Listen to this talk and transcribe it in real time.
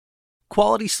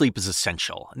Quality sleep is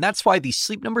essential, and that's why the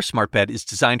Sleep Number Smart Bed is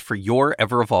designed for your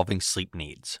ever-evolving sleep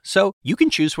needs. So you can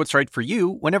choose what's right for you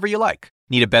whenever you like.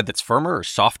 Need a bed that's firmer or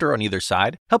softer on either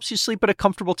side? Helps you sleep at a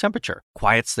comfortable temperature,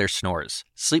 quiets their snores.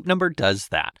 Sleep Number does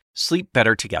that. Sleep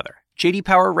better together. J.D.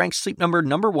 Power ranks Sleep Number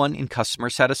 #1 in customer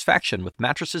satisfaction with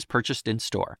mattresses purchased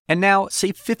in-store. And now,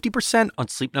 save 50% on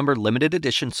Sleep Number limited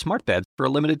edition smart beds for a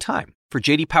limited time. For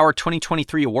J.D. Power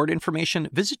 2023 award information,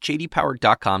 visit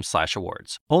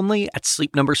jdpower.com/awards. Only at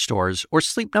Sleep Number stores or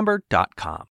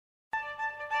sleepnumber.com.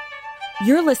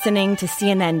 You're listening to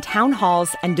CNN Town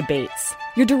Halls and Debates,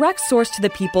 your direct source to the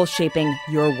people shaping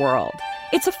your world.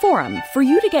 It's a forum for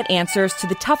you to get answers to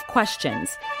the tough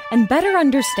questions and better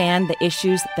understand the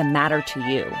issues that matter to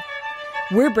you.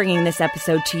 We're bringing this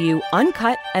episode to you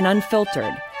uncut and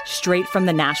unfiltered, straight from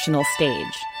the national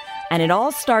stage. And it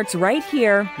all starts right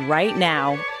here, right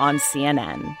now, on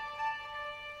CNN.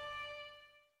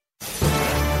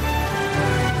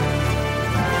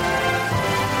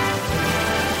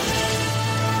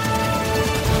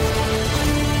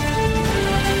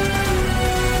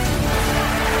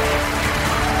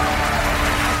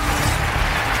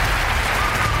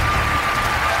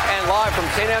 From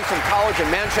St. Anselm College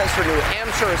in Manchester, New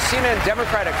Hampshire, a CNN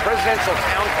Democratic presidential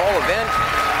town hall event.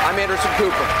 I'm Anderson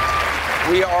Cooper.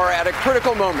 We are at a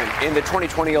critical moment in the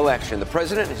 2020 election. The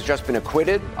president has just been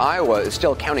acquitted. Iowa is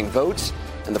still counting votes.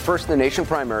 And the first in the nation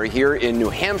primary here in New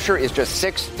Hampshire is just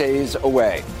 6 days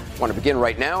away. I want to begin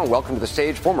right now and welcome to the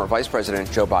stage former Vice President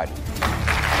Joe Biden.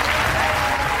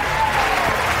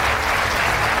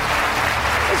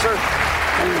 Hey, sir.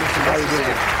 Nice to see you.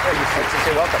 Nice to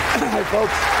say welcome. Hi,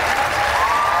 folks.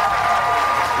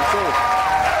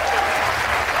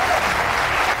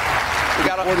 We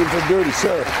got waiting for duty,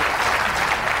 sir.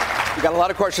 We got a lot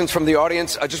of questions from the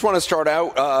audience. I just want to start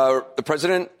out. The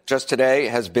president just today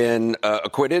has been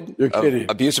acquitted of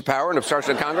abuse of power and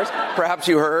obstruction of Congress. Perhaps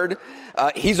you heard.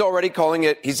 He's already calling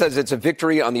it. He says it's a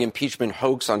victory on the impeachment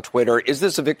hoax on Twitter. Is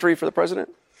this a victory for the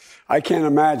president? I can't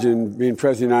imagine being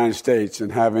president of the United States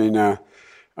and having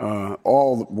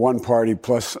all one party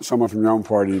plus someone from your own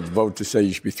party vote to say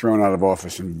you should be thrown out of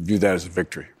office and view that as a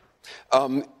victory.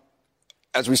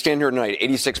 As we stand here tonight,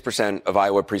 86% of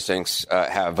Iowa precincts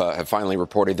have finally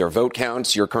reported their vote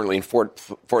counts. You're currently in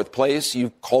fourth place.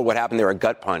 You called what happened there a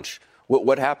gut punch.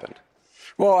 What happened?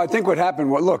 Well, I think what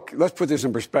happened, look, let's put this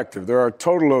in perspective. There are a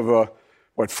total of,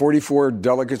 44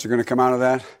 delegates are going to come out of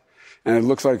that. And it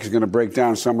looks like it's going to break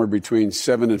down somewhere between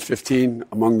 7 and 15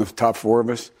 among the top four of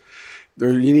us.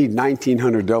 You need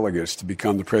 1,900 delegates to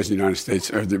become the president of the United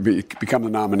States, or to become the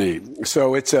nominee.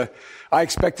 So I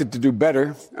expected to do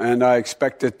better, and I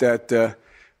expected that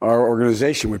our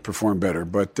organization would perform better.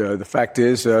 But the fact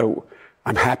is,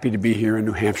 I'm happy to be here in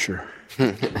New Hampshire.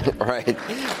 Right.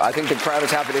 I think the crowd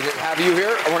is happy to have you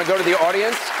here. I want to go to the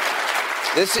audience.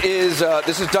 This is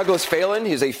Douglas Phelan.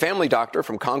 He's a family doctor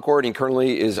from Concord. He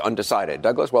currently is undecided.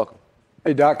 Douglas, welcome.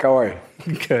 Hey, Doc, how are you?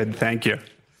 Good, thank you.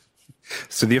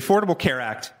 So the Affordable Care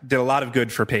Act did a lot of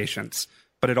good for patients,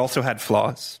 but it also had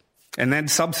flaws. And then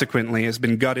subsequently has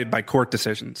been gutted by court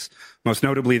decisions, most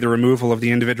notably the removal of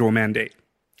the individual mandate.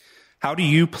 How do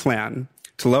you plan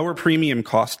to lower premium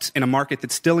costs in a market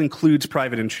that still includes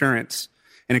private insurance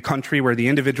in a country where the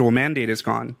individual mandate is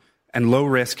gone and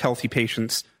low-risk, healthy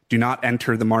patients do not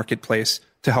enter the marketplace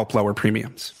to help lower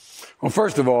premiums? Well,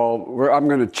 first of all, I'm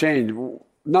going to change.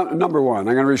 Number one,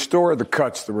 I'm going to restore the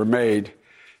cuts that were made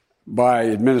by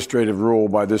administrative rule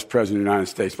by this president of the United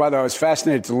States. By the way, I was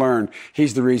fascinated to learn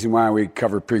he's the reason why we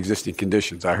cover pre-existing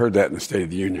conditions. I heard that in the State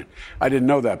of the Union. I didn't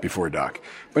know that before, Doc.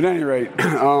 But at any rate,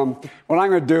 what I'm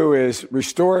going to do is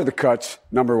restore the cuts,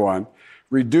 number one,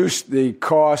 reduce the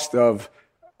cost of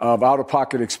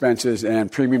out-of-pocket expenses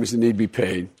and premiums that need to be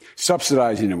paid,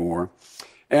 subsidizing them more.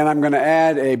 And I'm going to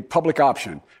add a public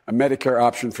option, a Medicare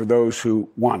option for those who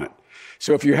want it.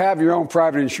 So if you have your own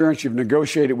private insurance, you've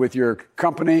negotiated with your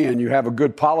company and you have a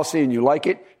good policy and you like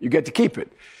it, you get to keep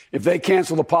it. If they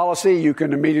cancel the policy, you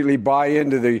can immediately buy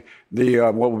into the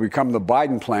what will become the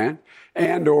Biden plan,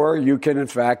 and or you can, in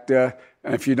fact,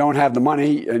 if you don't have the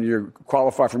money and you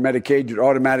qualify for Medicaid, you'd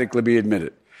automatically be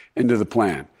admitted into the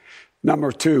plan.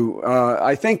 Number two,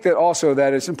 I think that also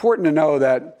that it's important to know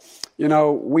that,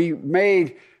 we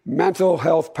made mental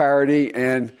health parity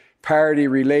and parity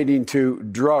relating to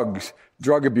drug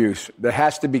abuse that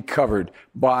has to be covered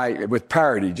with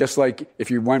parity, just like if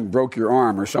you went and broke your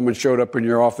arm or someone showed up in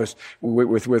your office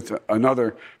with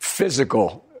another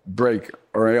physical break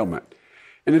or ailment.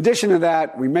 In addition to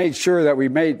that, we made sure that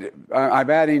I'm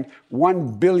adding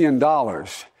 $1 billion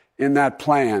in that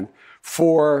plan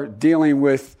for dealing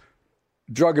with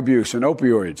drug abuse and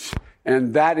opioids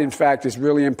And that, in fact, is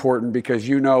really important because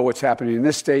you know what's happening in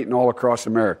this state and all across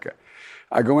America.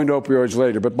 I go into opioids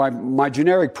later, but my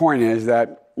generic point is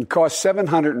that it costs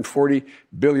 $740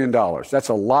 billion. That's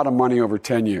a lot of money over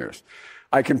 10 years.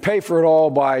 I can pay for it all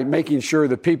by making sure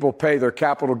that people pay their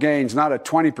capital gains not at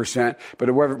 20%, but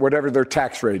at whatever their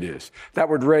tax rate is. That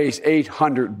would raise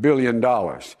 $800 billion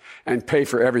and pay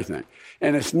for everything.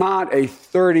 And it's not a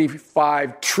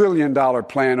 $35 trillion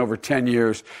plan over 10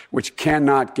 years, which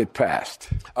cannot get passed.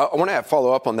 I want to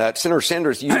follow up on that. Senator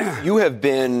Sanders, you have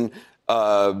been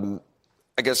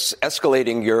I guess,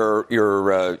 escalating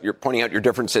you're pointing out your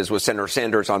differences with Senator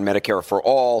Sanders on Medicare for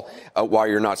All, why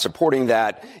you're not supporting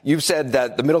that. You've said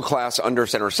that the middle class under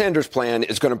Senator Sanders' plan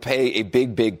is going to pay a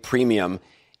big, big premium.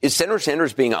 Is Senator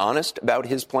Sanders being honest about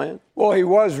his plan? Well, he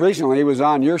was recently. He was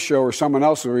on your show or someone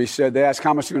else where he said, they asked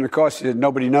how much it's going to cost. He said,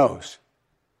 nobody knows.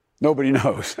 Nobody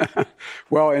knows.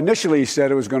 Well, initially he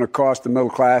said it was going to cost the middle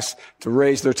class to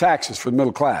raise their taxes for the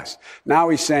middle class. Now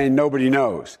he's saying nobody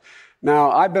knows.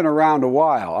 Now, I've been around a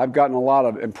while. I've gotten a lot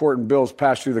of important bills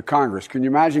passed through the Congress. Can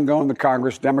you imagine going to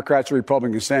Congress, Democrats or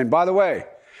Republicans, saying, by the way,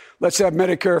 let's have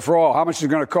Medicare for all. How much is it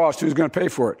going to cost? Who's going to pay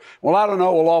for it? Well, I don't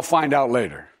know. We'll all find out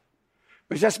later.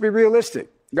 But you have to be realistic.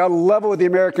 You've got to level with the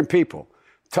American people.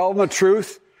 Tell them the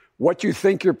truth, what you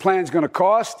think your plan is going to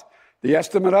cost, the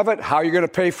estimate of it, how you're going to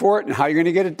pay for it, and how you're going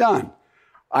to get it done.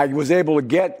 I was able to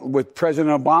get with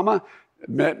President Obama,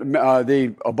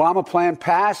 the Obama plan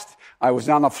passed. I was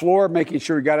on the floor making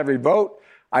sure we got every vote.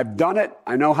 I've done it.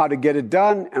 I know how to get it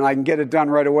done, and I can get it done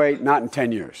right away, not in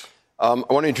 10 years. I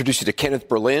want to introduce you to Kenneth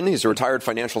Berlin. He's a retired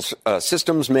financial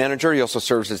systems manager. He also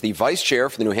serves as the vice chair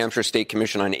for the New Hampshire State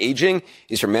Commission on Aging.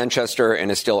 He's from Manchester and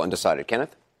is still undecided.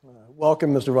 Kenneth?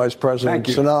 Welcome, Mr. Vice President. Thank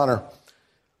you. It's an honor.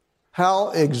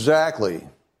 How exactly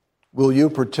will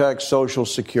you protect Social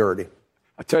Security?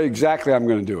 I'll tell you exactly how I'm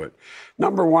going to do it.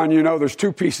 Number one, there's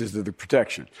two pieces to the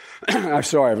protection. I'm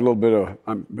sorry,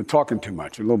 I've been talking too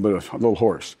much, a little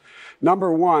hoarse.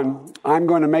 Number one, I'm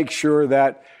going to make sure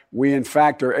that we, in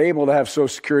fact, are able to have Social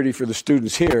Security for the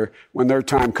students here when their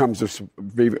time comes to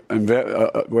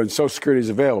when Social Security is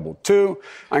available. Two,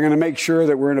 I'm going to make sure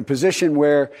that we're in a position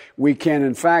where we can,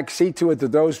 in fact, see to it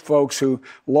that those folks who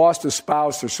lost a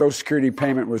spouse, their Social Security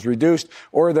payment was reduced,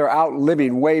 or they're out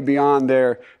living way beyond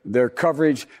their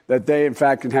coverage, that they, in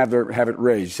fact, can have it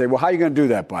raised. You say, well, how are you going to do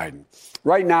that, Biden?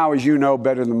 Right now, as you know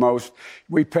better than most,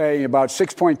 we pay about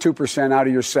 6.2% out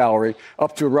of your salary,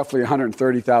 up to roughly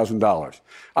 $130,000.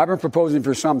 I've been proposing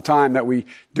for some time that we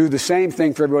do the same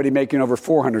thing for everybody making over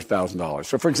 $400,000.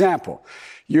 So, for example,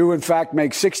 you, in fact,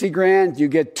 make $60,000, you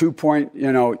get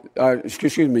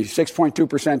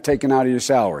 6.2% taken out of your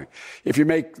salary. If you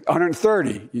make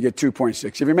 $130,000, you get 2.6.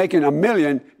 If you're making $1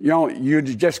 million, you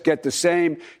just get the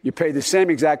same. You pay the same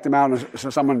exact amount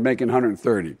as someone making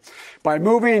 $130,000. By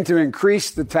moving to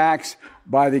increase the tax,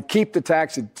 keep the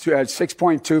tax at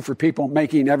 6.2 for people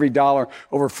making every dollar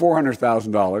over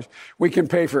 $400,000, we can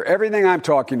pay for everything I'm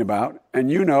talking about, and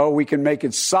we can make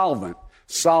it solvent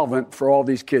for all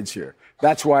these kids here.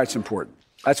 That's why it's important.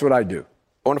 That's what I do.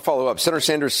 I want to follow up. Senator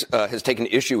Sanders has taken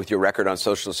issue with your record on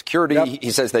Social Security. Yep. He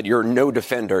says that you're no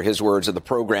defender, his words, of the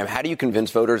program. How do you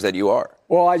convince voters that you are?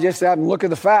 Well, I just have them look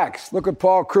at the facts. Look what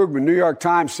Paul Krugman, New York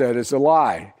Times, said. It's a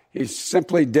lie. He's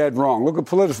simply dead wrong. Look what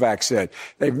PolitiFact said.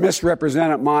 They've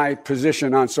misrepresented my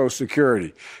position on Social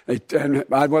Security. And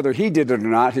whether he did it or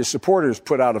not, his supporters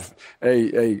put out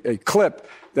a clip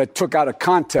that took out of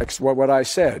context what I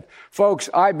said. Folks,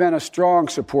 I've been a strong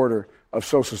supporter of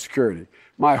Social Security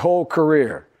my whole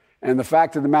career. And the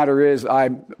fact of the matter is,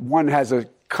 one has a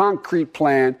concrete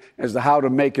plan as to how to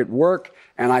make it work,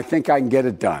 and I think I can get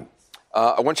it done.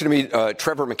 I want you to meet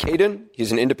Trevor McCaden.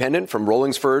 He's an independent from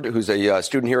Rollingsford who's a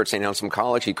student here at St. Anselm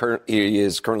College. He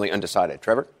is currently undecided.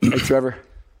 Trevor? Hey, Trevor.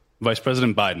 Vice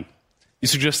President Biden, you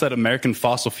suggest that American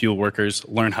fossil fuel workers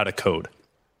learn how to code.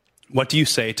 What do you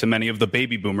say to many of the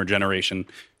baby boomer generation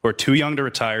who are too young to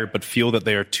retire but feel that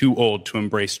they are too old to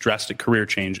embrace drastic career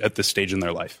change at this stage in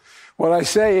their life? What I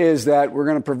say is that we're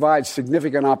going to provide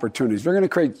significant opportunities. We're going to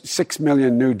create 6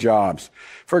 million new jobs.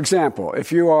 For example,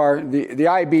 if you are the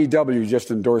IBEW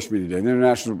just endorsed me today, the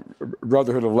International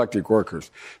Brotherhood of Electric Workers,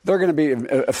 they're going to be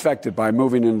affected by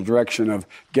moving in the direction of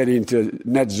getting to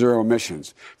net zero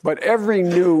emissions. But every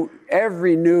new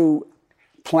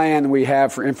plan we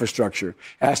have for infrastructure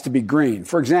has to be green.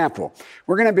 For example,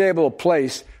 we're going to be able to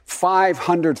place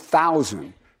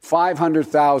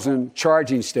 500,000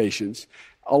 charging stations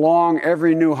along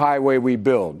every new highway we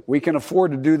build. We can afford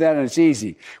to do that, and it's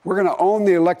easy. We're going to own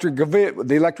the electric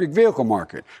vehicle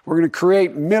market. We're going to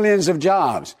create millions of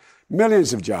jobs.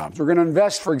 millions of jobs. We're going to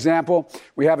invest, for example,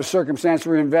 we have a circumstance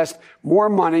where we invest more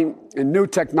money in new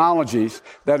technologies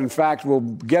that, in fact, will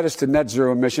get us to net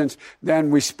zero emissions than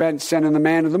we spent sending the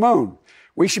man to the moon.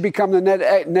 We should become the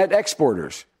net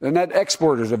exporters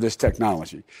of this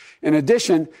technology. In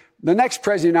addition, the next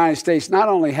president of the United States not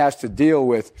only has to deal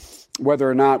with whether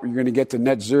or not we're going to get to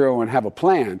net zero and have a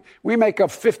plan. We make up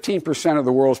 15% of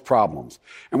the world's problems.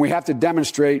 And we have to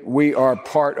demonstrate we are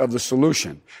part of the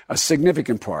solution, a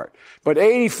significant part. But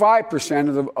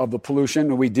 85% of the pollution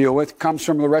that we deal with comes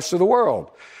from the rest of the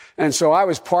world. And so I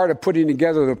was part of putting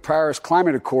together the Paris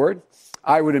Climate Accord.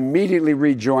 I would immediately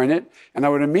rejoin it, and I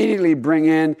would immediately bring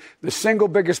in the single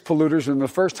biggest polluters in the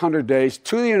first 100 days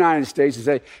to the United States and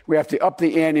say, we have to up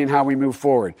the ante in how we move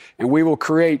forward. And we will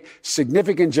create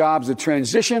significant jobs. The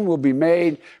transition will be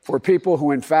made for people who,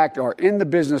 in fact, are in the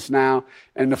business now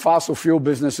and the fossil fuel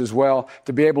business as well,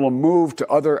 to be able to move to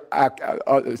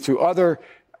other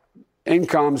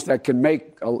incomes that can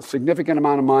make a significant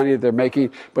amount of money that they're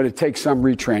making, but it takes some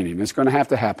retraining. It's going to have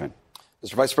to happen.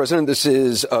 Mr. Vice President, this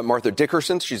is Martha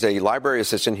Dickerson. She's a library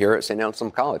assistant here at St. Anselm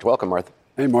College. Welcome, Martha.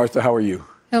 Hey, Martha, how are you?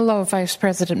 Hello, Vice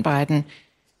President Biden.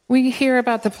 We hear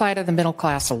about the plight of the middle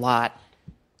class a lot.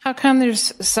 How come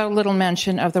there's so little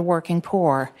mention of the working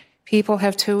poor? People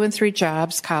have 2 and 3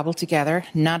 jobs cobbled together,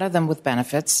 none of them with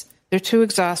benefits. They're too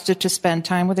exhausted to spend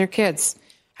time with their kids.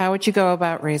 How would you go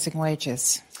about raising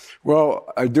wages?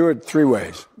 Well, I do it 3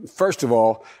 ways. First of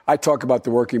all, I talk about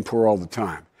the working poor all the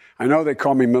time. I know they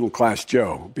call me Middle-Class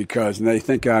Joe and they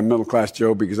think I'm Middle-Class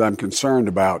Joe because I'm concerned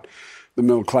about the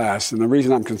middle class. And the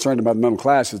reason I'm concerned about the middle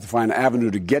class is to find an avenue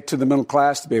to get to the middle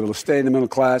class, to be able to stay in the middle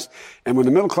class. And when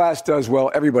the middle class does well,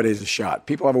 everybody has a shot.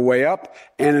 People have a way up,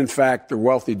 and in fact, the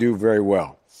wealthy do very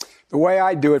well. The way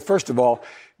I do it, first of all,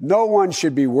 no one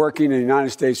should be working in the United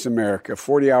States of America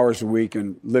 40 hours a week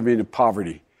and living in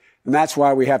poverty. And that's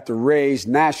why we have to raise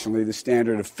nationally the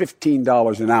standard of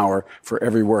 $15 an hour for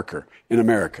every worker in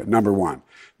America, number one.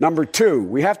 Number two,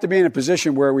 we have to be in a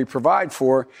position where we provide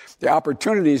for the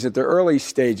opportunities at the early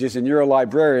stages. And you're a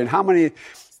librarian. How many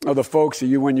of the folks,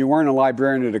 when you weren't a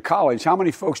librarian at a college, how many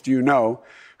folks do you know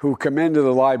who come into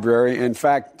the library and, in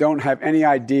fact, don't have any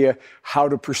idea how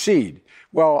to proceed?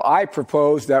 Well, I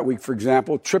propose that we, for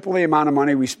example, triple the amount of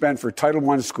money we spend for Title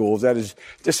I schools, that is,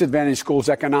 disadvantaged schools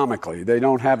economically. They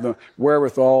don't have the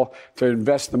wherewithal to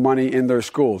invest the money in their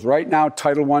schools. Right now,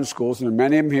 Title I schools, and there are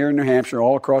many of them here in New Hampshire,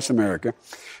 all across America,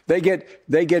 they get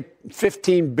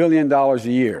 $15 billion a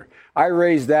year. I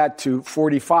raise that to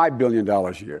 $45 billion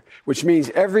a year, which means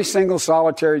every single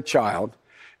solitary child,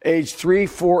 age 3,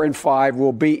 4, and 5,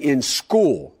 will be in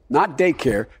school, not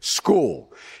daycare, school.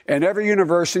 And every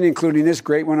university, including this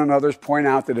great one and others, point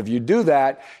out that if you do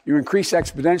that, you increase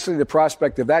exponentially the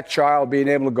prospect of that child being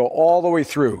able to go all the way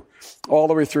through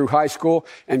high school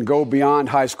and go beyond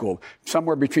high school.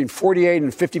 Somewhere between 48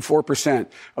 and 54%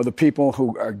 of the people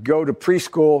who go to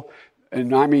preschool,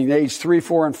 and I mean age 3,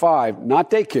 4, and 5, not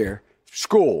daycare,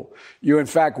 school, you in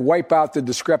fact wipe out the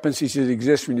discrepancies that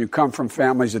exist when you come from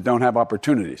families that don't have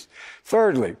opportunities.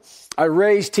 Thirdly, I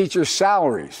raise teachers'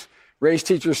 salaries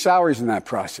in that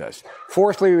process.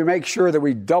 Fourthly, we make sure that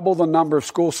we double the number of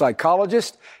school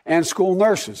psychologists and school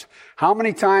nurses. How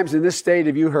many times in this state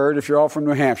have you heard, if you're all from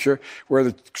New Hampshire, where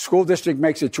the school district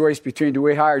makes a choice between do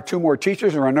we hire 2 more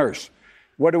teachers or a nurse?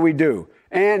 What do?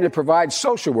 And it provides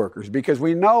social workers, because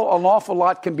we know an awful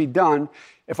lot can be done.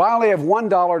 If I only have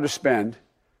 $1 to spend,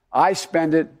 I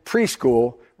spend it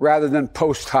preschool rather than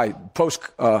post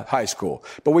high school.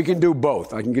 But we can do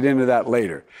both. I can get into that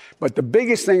later. But the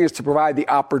biggest thing is to provide the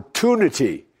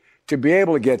opportunity to be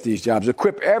able to get these jobs,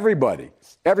 equip everybody,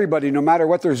 no matter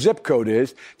what their zip code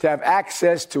is, to have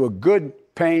access to a good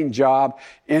paying job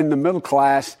in the middle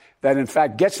class that, in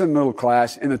fact, gets in the middle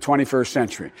class in the 21st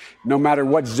century, no matter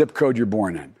what zip code you're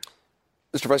born in.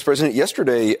 Mr. Vice President,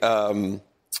 yesterday,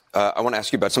 I want to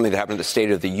ask you about something that happened at the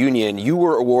State of the Union. You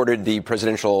were awarded the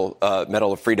Presidential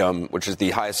Medal of Freedom, which is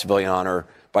the highest civilian honor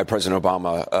by President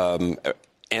Obama.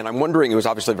 And I'm wondering, it was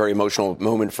obviously a very emotional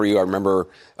moment for you. I remember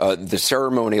the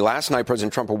ceremony last night.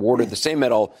 President Trump awarded the same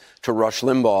medal to Rush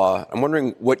Limbaugh. I'm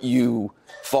wondering what you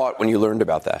thought when you learned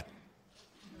about that.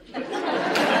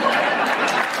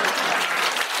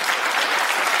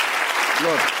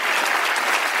 Look,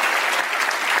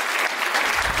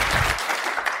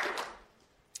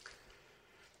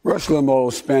 Rush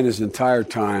Limbaugh spent his entire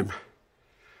time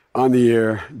on the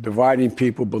air dividing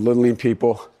people, belittling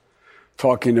people,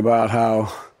 talking about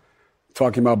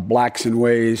blacks in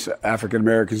ways, African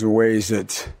Americans in ways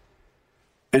that,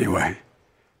 anyway,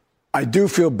 I do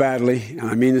feel badly, and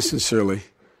I mean this sincerely,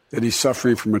 that he's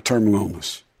suffering from a terminal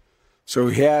illness. So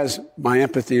he has my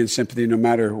empathy and sympathy no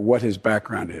matter what his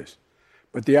background is.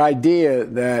 But the idea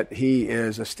that he,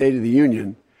 as a State of the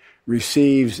Union,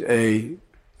 receives a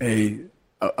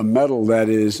medal that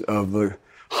is of the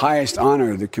highest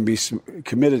honor that can be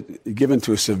given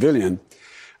to a civilian,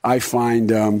 I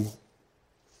find,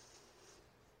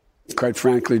 quite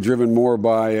frankly, driven more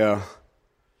by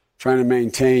trying to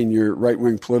maintain your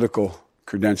right-wing political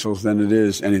credentials than it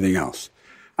is anything else.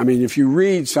 I mean, if you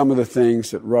read some of the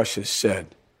things that Rush has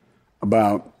said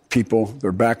about people,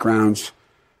 their backgrounds,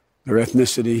 their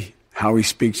ethnicity, how he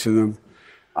speaks to them,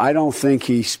 I don't think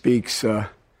he speaks, I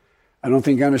don't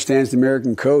think he understands the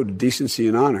American code of decency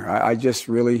and honor. I just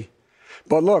really,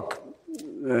 but look,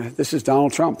 this is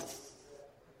Donald Trump.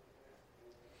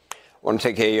 I want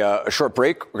to take a short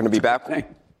break. We're going to be back. We're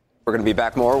going to be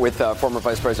back more with former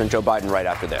Vice President Joe Biden right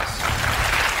after this.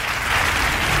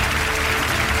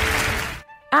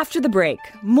 After the break,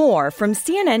 more from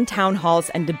CNN town halls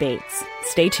and debates.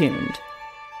 Stay tuned.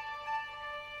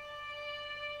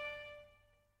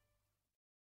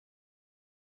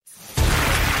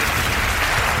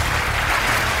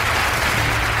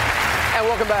 And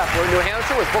welcome back. We're in New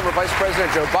Hampshire with former Vice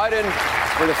President Joe Biden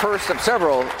for the first of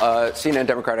several CNN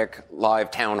Democratic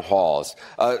Live town halls.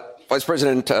 Vice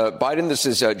President Biden, this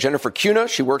is Jennifer Cunha.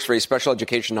 She works for a special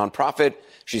education nonprofit.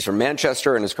 She's from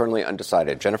Manchester and is currently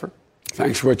undecided. Jennifer?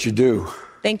 Thanks for what you do.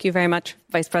 Thank you very much,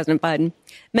 Vice President Biden.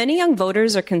 Many young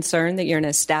voters are concerned that you're an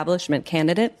establishment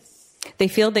candidate. They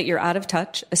feel that you're out of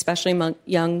touch, especially among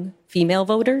young female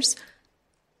voters.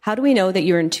 How do we know that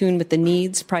you're in tune with the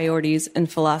needs, priorities, and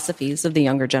philosophies of the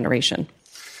younger generation?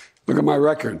 Look at my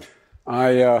record.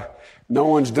 No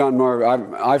one's done more.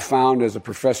 I've found as a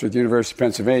professor at the University of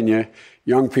Pennsylvania,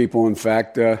 young people, in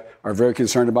fact, are very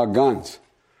concerned about guns.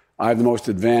 I have the most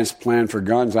advanced plan for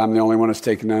guns. I'm the only one that's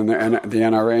taken down the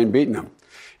NRA and beaten them.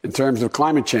 In terms of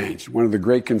climate change, one of the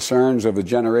great concerns of the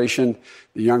generation,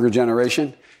 the younger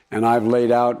generation, and I've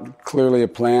laid out clearly a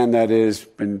plan that has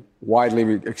been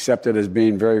widely accepted as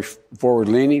being very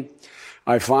forward-leaning.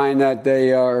 I find that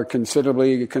they are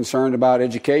considerably concerned about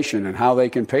education and how they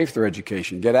can pay for their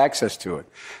education, get access to it.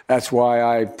 That's why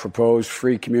I propose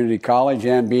free community college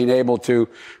and being able to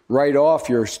write off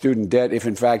your student debt if,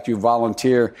 in fact, you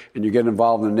volunteer and you get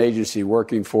involved in an agency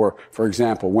working for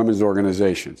example, women's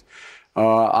organizations.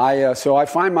 So I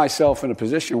find myself in a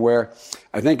position where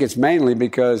I think it's mainly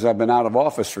because I've been out of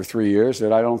office for 3 years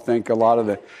that I don't think a lot of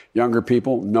the younger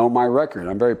people know my record.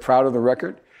 I'm very proud of the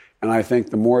record. And I think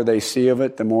the more they see of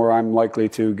it, the more I'm likely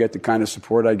to get the kind of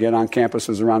support I get on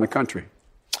campuses around the country.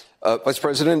 Vice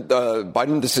President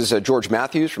Biden, this is George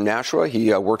Matthews from Nashua.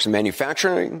 He works in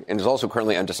manufacturing and is also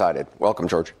currently undecided. Welcome,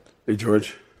 George. Hey,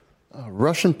 George.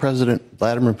 Russian President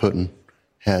Vladimir Putin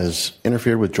has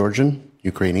interfered with Georgian,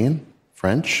 Ukrainian,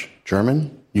 French,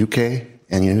 German, UK,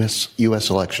 and U.S.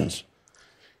 elections.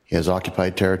 He has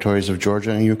occupied territories of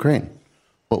Georgia and Ukraine.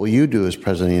 What will you do as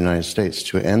President of the United States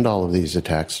to end all of these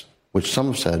attacks, which some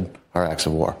have said are acts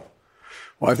of war?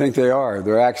 Well, I think they are.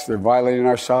 They're violating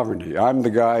our sovereignty. I'm the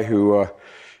guy who,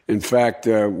 in fact,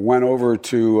 went over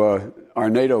to our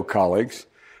NATO colleagues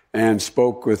and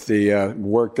spoke with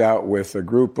worked out with a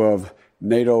group of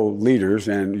NATO leaders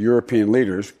and European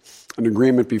leaders an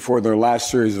agreement before their last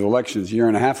series of elections a year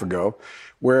and a half ago,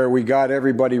 where we got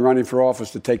everybody running for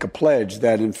office to take a pledge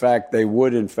that, in fact, they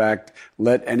would, in fact,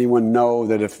 let anyone know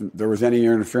that if there was any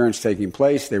interference taking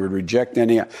place, they would reject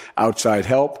any outside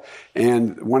help.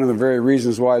 And one of the very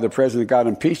reasons why the president got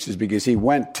impeached is because he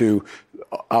went to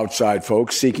outside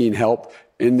folks seeking help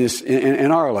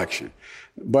in our election.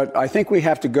 But I think we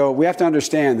have to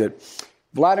understand that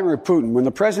Vladimir Putin, when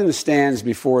the president stands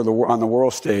on the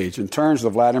world stage and turns to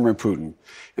Vladimir Putin,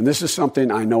 and this is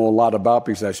something I know a lot about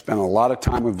because I've spent a lot of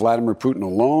time with Vladimir Putin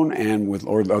alone and with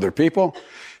other people.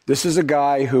 This is a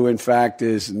guy who, in fact,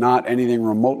 is not anything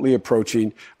remotely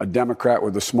approaching a Democrat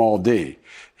with a small d.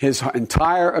 His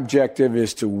entire objective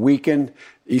is to weaken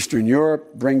Eastern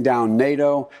Europe, bring down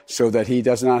NATO so that he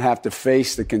does not have to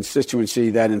face the constituency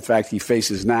that, in fact, he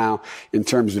faces now in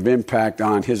terms of impact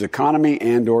on his economy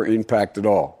and or impact at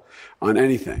all on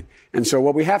anything. And so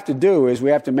what we have to do is we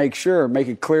have to make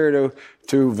it clear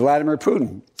to Vladimir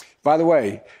Putin. By the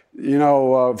way,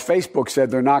 Facebook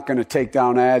said they're not going to take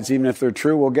down ads even if they're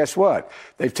true. Well, guess what?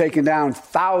 They've taken down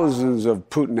thousands of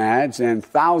Putin ads and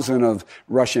thousands of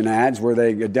Russian ads where they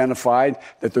identified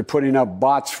that they're putting up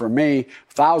bots for me,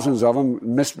 thousands of them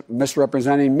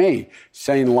misrepresenting me,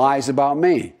 saying lies about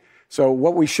me. So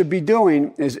what we should be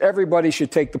doing is everybody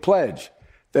should take the pledge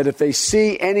that if they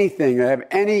see anything, they have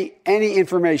any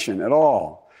information at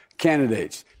all,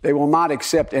 candidates. They will not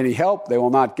accept any help. They will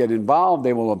not get involved.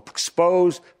 They will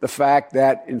expose the fact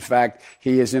that, in fact,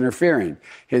 he is interfering.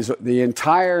 The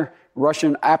entire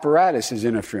Russian apparatus is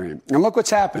interfering. And look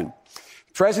what's happened.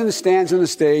 The president stands on the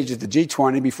stage at the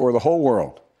G20 before the whole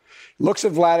world, looks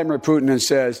at Vladimir Putin and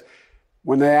says,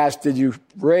 when they asked, did you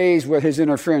raise with his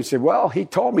interference? He said, well, he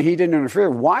told me he didn't interfere.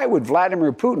 Why would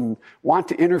Vladimir Putin want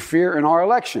to interfere in our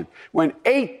election? When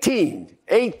 18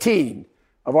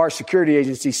 of our security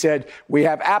agencies said, we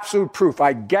have absolute proof.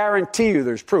 I guarantee you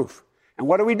there's proof. And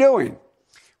what are we doing?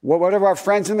 What are our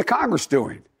friends in the Congress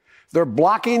doing? They're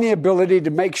blocking the ability to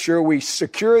make sure we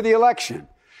secure the election.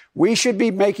 We should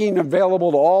be making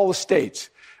available to all the states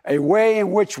a way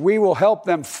in which we will help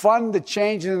them fund the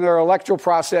change in their electoral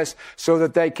process so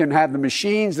that they can have the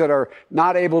machines that are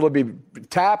not able to be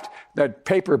tapped, that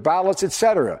paper ballots, et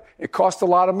cetera. It costs a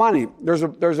lot of money. There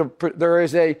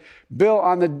is a bill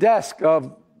on the desk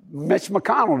of Mitch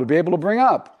McConnell to be able to bring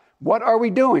up. What are we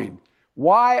doing?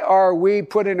 Why are we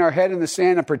putting our head in the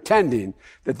sand and pretending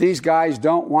that these guys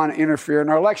don't want to interfere in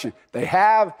our election? They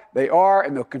have, they are,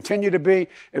 and they'll continue to be.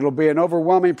 It'll be an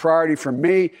overwhelming priority for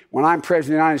me when I'm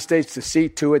president of the United States to see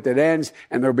to it that ends,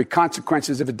 and there'll be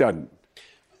consequences if it doesn't.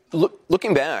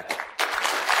 Looking back,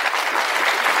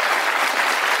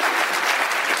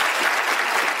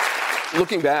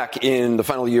 in the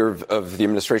final year of the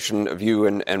administration of you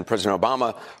and President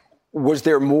Obama, was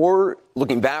there more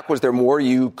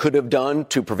you could have done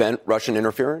to prevent Russian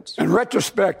interference? In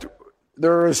retrospect,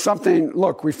 there is something.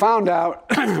 Look, we found out,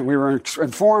 we were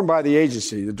informed by the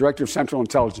agency, the Director of Central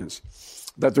Intelligence,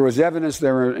 that there was evidence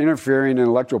they were interfering in the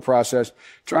electoral process,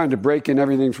 trying to break in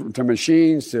everything to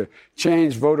machines, to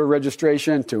change voter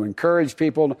registration, to encourage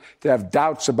people to have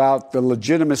doubts about the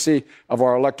legitimacy of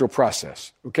our electoral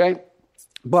process. Okay?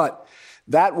 But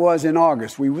that was in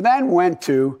August. We then went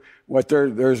to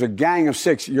there's a gang of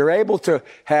 6. You're able to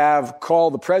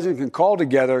the president can call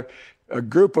together a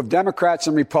group of Democrats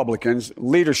and Republicans,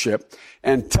 leadership,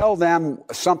 and tell them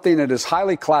something that is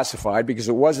highly classified, because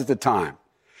it was at the time,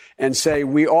 and say,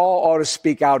 we all ought to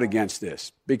speak out against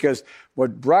this. Because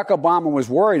what Barack Obama was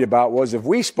worried about was if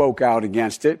we spoke out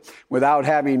against it without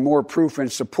having more proof and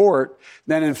support,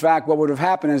 then in fact what would have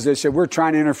happened is they said, we're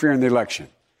trying to interfere in the election.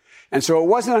 And so it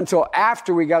wasn't until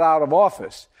after we got out of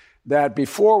office, that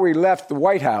before we left the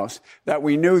White House, that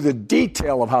we knew the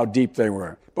detail of how deep they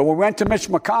were. But when we went to Mitch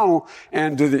McConnell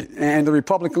and the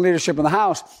Republican leadership in the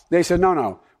House, they said,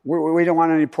 no, we don't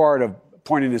want any part of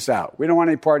pointing this out. We don't want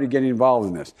any party getting involved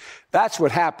in this. That's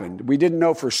what happened. We didn't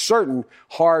know for certain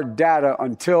hard data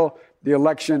until the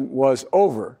election was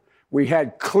over. We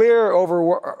had clear,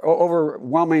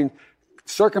 overwhelming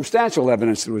circumstantial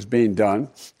evidence that was being done,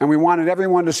 and we wanted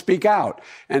everyone to speak out.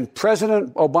 And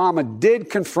President Obama did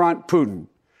confront Putin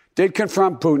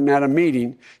at a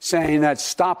meeting, saying that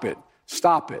stop it.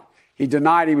 He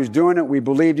denied he was doing it. We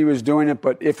believed he was doing it.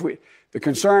 But the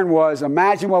concern was,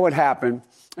 imagine what would happen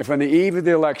if on the eve of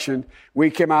the election, we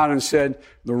came out and said,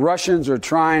 the Russians are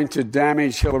trying to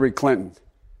damage Hillary Clinton.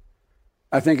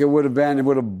 I think it would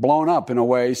have blown up in a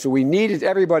way. So we needed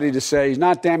everybody to say, he's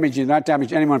not damaging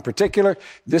anyone in particular.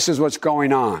 This is what's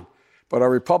going on. But our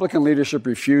Republican leadership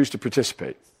refused to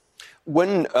participate.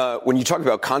 When you talk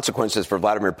about consequences for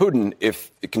Vladimir Putin,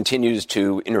 if it continues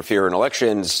to interfere in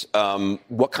elections,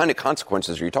 what kind of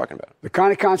consequences are you talking about? The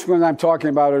kind of consequences I'm talking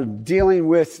about are dealing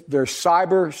with their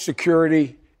cyber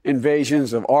security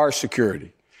invasions of our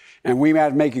security. And we had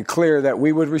to make it clear that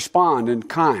we would respond in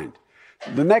kind.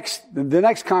 The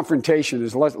next confrontation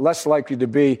is less likely to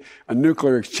be a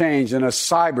nuclear exchange than a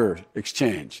cyber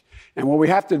exchange. And what we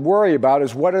have to worry about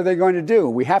is, what are they going to do?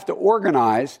 We have to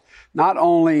organize. Not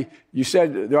only, you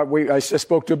said, I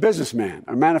spoke to a businessman,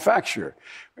 a manufacturer.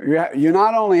 You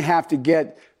not only have to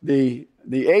get the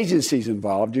agencies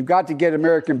involved, you've got to get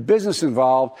American business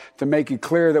involved to make it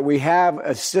clear that we have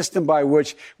a system by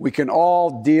which we can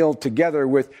all deal together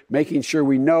with making sure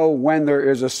we know when there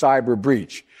is a cyber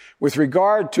breach. With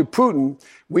regard to Putin,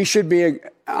 we should be,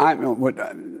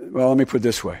 well, let me put it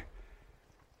this way.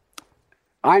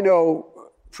 I know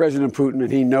President Putin,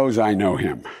 and he knows I know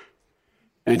him.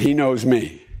 And he knows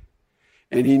me.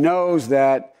 And he knows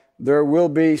that there will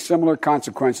be similar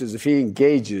consequences if he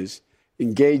engages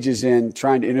in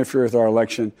trying to interfere with our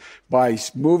election by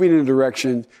moving in a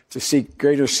direction to seek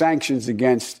greater sanctions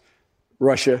against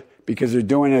Russia, because they're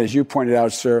doing it, as you pointed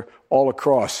out, sir, all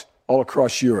across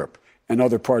Europe and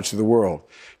other parts of the world.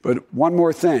 But one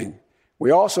more thing.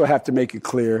 We also have to make it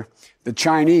clear the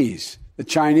Chinese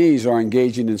are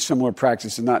engaging in similar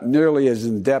practices, not nearly as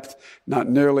in-depth, not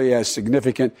nearly as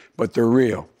significant, but they're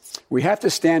real. We have to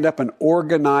stand up and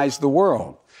organize the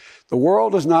world. The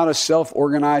world is not a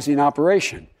self-organizing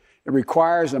operation. It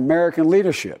requires American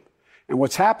leadership. And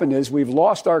what's happened is we've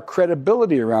lost our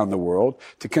credibility around the world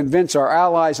to convince our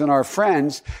allies and our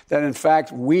friends that, in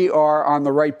fact, we are on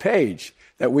the right page,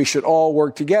 that we should all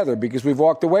work together, because we've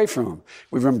walked away from them.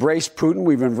 We've embraced Putin.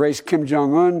 We've embraced Kim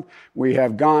Jong-un. We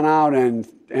have gone out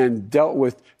and dealt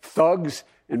with thugs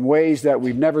in ways that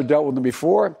we've never dealt with them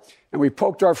before. And we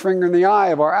poked our finger in the eye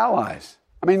of our allies.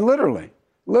 I mean, literally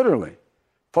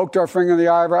poked our finger in the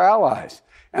eye of our allies.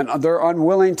 And they're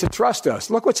unwilling to trust us.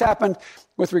 Look what's happened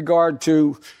with regard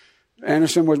to,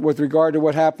 Anderson, with regard to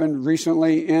what happened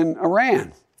recently in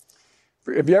Iran.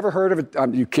 Have you ever heard of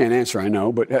it? You can't answer, I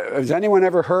know, but has anyone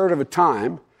ever heard of a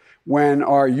time when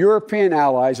our European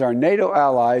allies, our NATO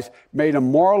allies, made a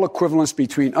moral equivalence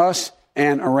between us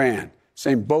and Iran,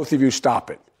 saying, both of you stop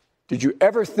it? Did you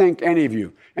ever think, any of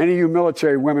you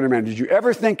military women or men, did you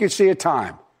ever think you'd see a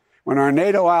time when our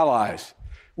NATO allies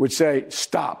would say,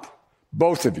 stop?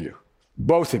 Both of you.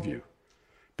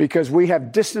 Because we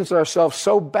have distanced ourselves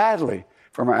so badly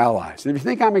from our allies. And if you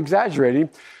think I'm exaggerating,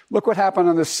 look what happened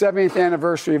on the 70th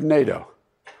anniversary of NATO.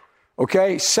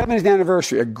 Okay? 70th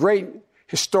anniversary, a great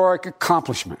historic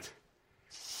accomplishment.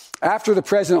 After the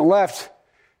president left,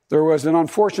 there was an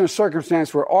unfortunate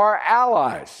circumstance where our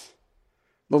allies,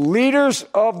 the leaders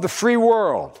of the free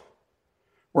world,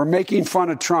 were making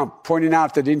fun of Trump, pointing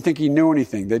out they didn't think he knew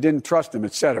anything, they didn't trust him,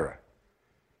 etc.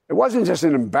 It wasn't just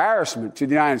an embarrassment to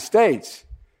the United States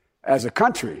as a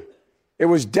country. It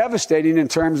was devastating in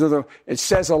terms of it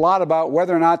says a lot about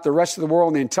whether or not the rest of the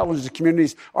world and the intelligence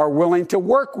communities are willing to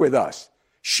work with us,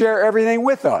 share everything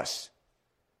with us.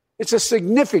 It's a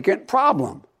significant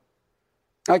problem.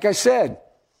 Like I said,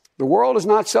 the world is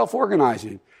not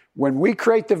self-organizing. When we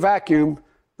create the vacuum,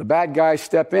 the bad guys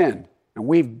step in. And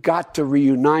we've got to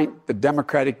reunite the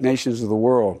democratic nations of the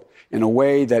world in a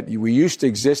way that we used to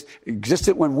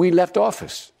existed when we left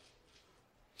office.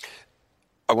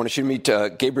 I want you to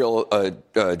meet Gabriel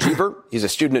Jever. He's a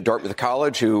student at Dartmouth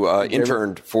College who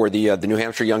interned for the New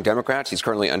Hampshire Young Democrats. He's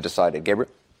currently undecided.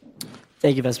 Gabriel?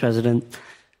 Thank you, Vice President.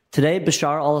 Today,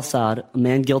 Bashar al-Assad, a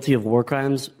man guilty of war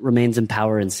crimes, remains in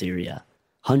power in Syria.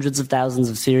 Hundreds of thousands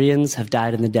of Syrians have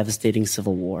died in the devastating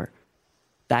civil war.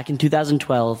 Back in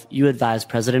 2012, you advised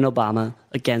President Obama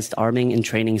against arming and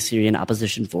training Syrian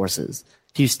opposition forces.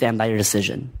 Do you stand by your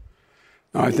decision?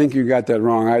 No, I think you got that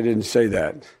wrong. I didn't say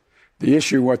that. The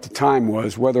issue at the time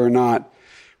was whether or not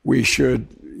we should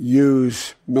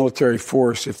use military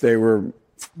force if they were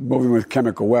moving with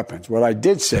chemical weapons. What I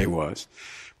did say was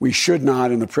we should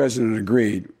not, and the president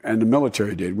agreed, and the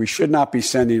military did, we should not be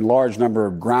sending large number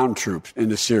of ground troops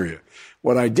into Syria.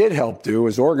 What I did help do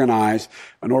is organize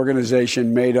an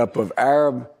organization made up of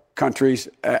Arab countries,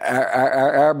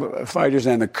 Arab fighters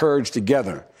and the Kurds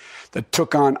together that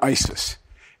took on ISIS.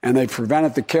 And they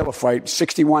prevented the caliphate in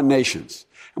 61 nations.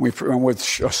 And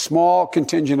with a small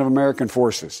contingent of American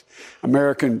forces,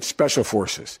 American special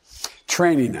forces,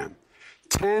 training them.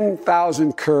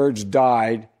 10,000 Kurds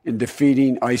died in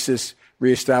defeating ISIS,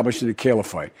 reestablishing the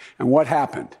caliphate. And what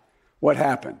happened?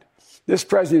 This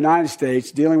president of the United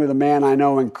States, dealing with a man I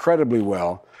know incredibly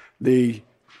well, the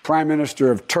prime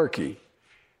minister of Turkey,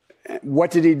 what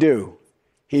did he do?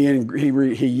 He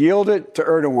yielded to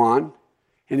Erdogan,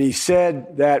 and he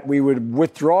said that we would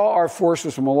withdraw our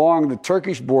forces from along the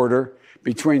Turkish border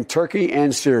between Turkey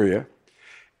and Syria,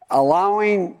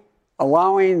 allowing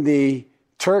the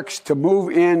Turks to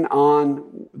move in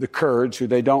on the Kurds, who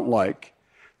they don't like,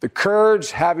 the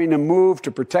Kurds having to move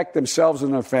to protect themselves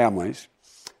and their families,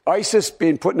 ISIS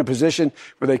being put in a position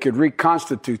where they could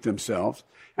reconstitute themselves.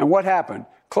 And what happened?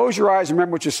 Close your eyes and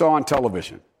remember what you saw on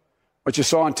television.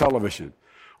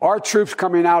 Our troops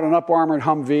coming out in up-armored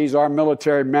Humvees, our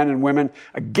military men and women,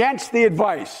 against the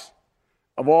advice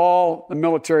of all the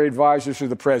military advisors to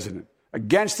the president,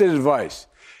 against his advice.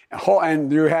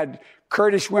 And you had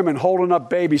Kurdish women holding up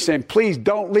babies saying, please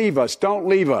don't leave us, don't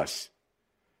leave us.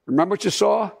 Remember what you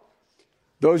saw?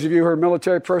 Those of you who are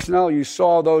military personnel, you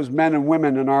saw those men and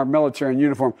women in our military in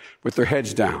uniform with their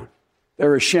heads down.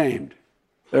 They're ashamed.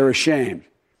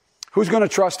 Who's going to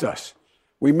trust us?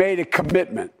 We made a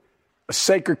commitment, a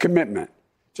sacred commitment,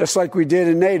 just like we did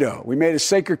in NATO. We made a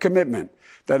sacred commitment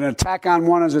that an attack on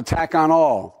one is an attack on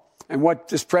all. And what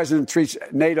this president treats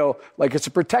NATO like it's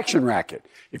a protection racket.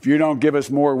 If you don't give us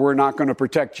more, we're not going to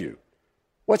protect you.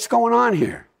 What's going on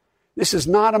here? This is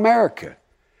not America.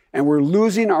 And we're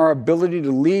losing our ability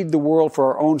to lead the world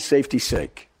for our own safety's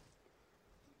sake.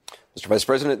 Mr. Vice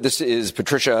President, this is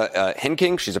Patricia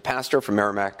Henking. She's a pastor from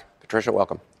Merrimack. Patricia,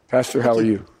 welcome. Pastor, how are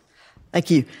you?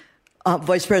 Thank you.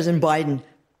 Vice President Biden,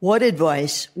 what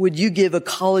advice would you give a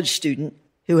college student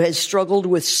who has struggled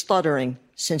with stuttering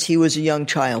since he was a young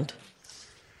child?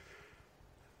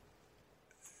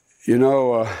 You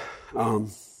know,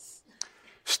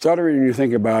 stuttering, when you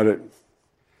think about it,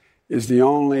 is the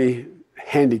only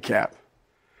handicap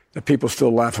that people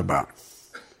still laugh about,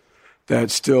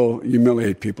 that still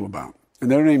humiliate people about. And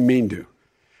they don't even mean to.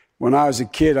 When I was a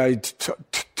kid, I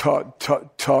talk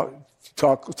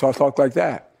like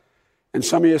that. And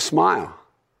some of you smile.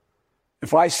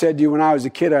 If I said to you when I was a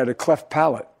kid I had a cleft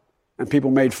palate and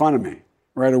people made fun of me,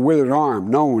 or I had a withered arm,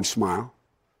 no one would smile.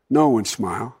 No one would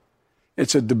smile.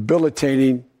 It's a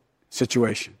debilitating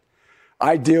situation.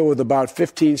 I deal with about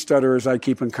 15 stutterers I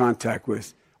keep in contact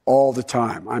with all the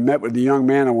time. I met with a young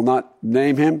man, I will not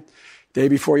name him, day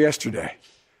before yesterday.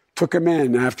 Took him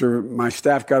in after my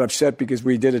staff got upset because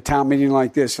we did a town meeting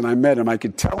like this, and I met him. I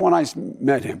could tell when I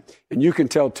met him, and you can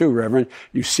tell too, Reverend.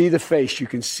 You see the face, you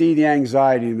can see the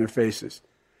anxiety in their faces.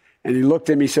 And he looked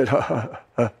at me, he said,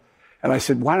 and I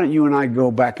said, why don't you and I go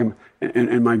back in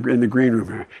the green room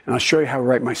here, and I'll show you how to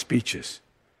write my speeches.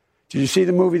 Did you see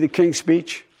the movie The King's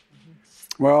Speech?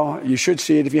 Well, you should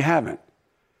see it if you haven't.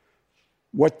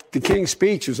 What the King's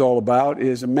Speech is all about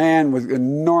is a man with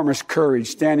enormous courage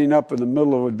standing up in the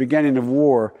middle of the beginning of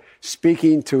war,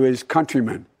 speaking to his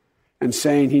countrymen and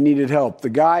saying he needed help. The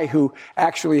guy who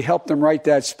actually helped him write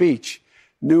that speech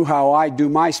knew how I do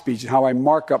my speeches, how I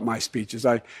mark up my speeches.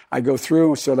 I go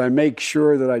through so that I make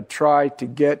sure that I try to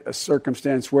get a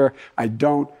circumstance where I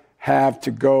don't have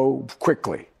to go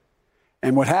quickly.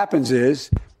 And what happens is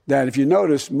that if you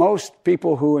notice, most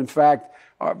people who, in fact,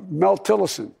 Mel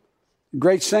Tillerson,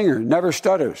 great singer, never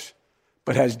stutters,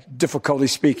 but has difficulty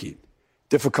speaking,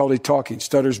 difficulty talking,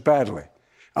 stutters badly.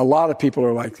 A lot of people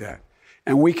are like that.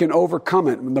 And we can overcome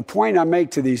it. And the point I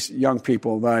make to these young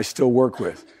people that I still work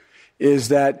with is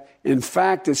that, in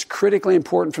fact, it's critically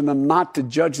important for them not to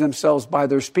judge themselves by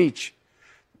their speech,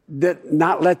 that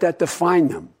not let that define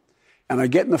them. And I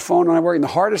get in the phone and I work, and the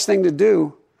hardest thing to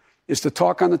do is to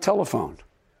talk on the telephone.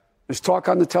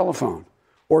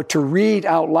 Or to read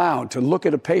out loud, to look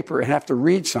at a paper and have to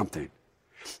read something.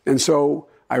 And so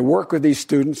I work with these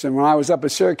students, and when I was up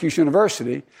at Syracuse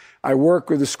University, I worked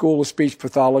with the School of Speech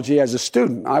Pathology as a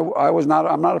student.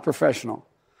 I'm not a professional,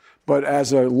 but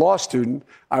as a law student,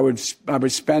 I would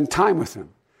spend time with them.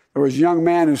 There was a young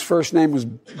man whose first name was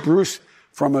Bruce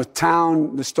from a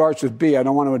town that starts with B. I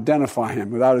don't want to identify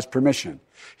him without his permission.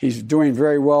 He's doing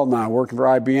very well now, working for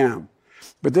IBM.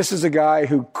 But this is a guy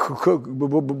who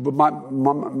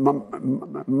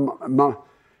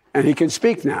and he can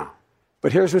speak now.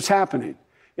 But here's what's happening.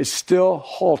 It's still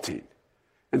halting.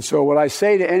 And so what I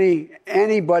say to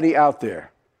anybody out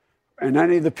there, and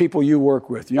any of the people you work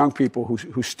with, young people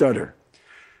who stutter,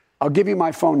 I'll give you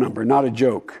my phone number, not a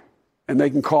joke. And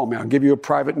they can call me. I'll give you a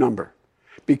private number.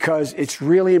 Because it's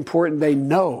really important they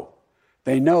know.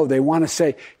 They want to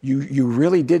say, you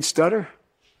really did stutter?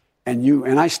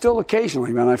 And I still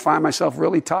occasionally, when I find myself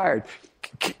really tired,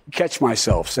 catch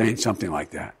myself saying something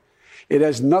like that. It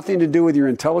has nothing to do with your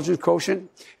intelligence quotient.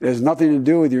 It has nothing to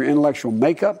do with your intellectual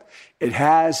makeup. It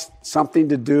has something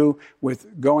to do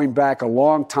with going back a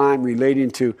long time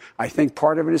relating to, I think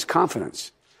part of it is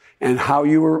confidence and how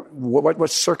you were,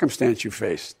 what circumstance you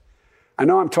faced. I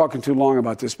know I'm talking too long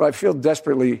about this, but I feel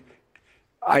desperately,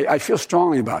 I feel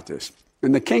strongly about this.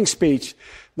 In the King's Speech,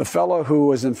 the fellow who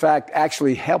was, in fact,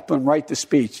 actually helped him write the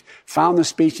speech, found the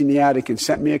speech in the attic and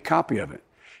sent me a copy of it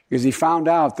because he found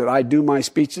out that I do my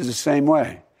speeches the same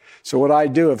way. So what I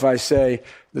do, if I say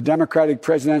the Democratic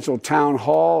Presidential Town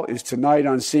Hall is tonight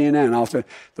on CNN, I'll say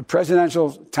the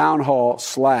Presidential Town Hall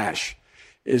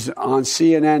 / is on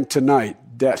CNN tonight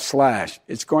 /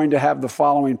 it's going to have the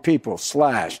following people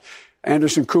 /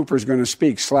 Anderson Cooper is going to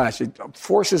speak / it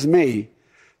forces me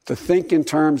to think in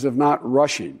terms of not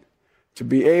rushing, to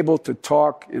be able to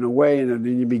talk in a way, and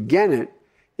when you begin it,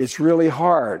 it's really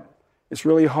hard. It's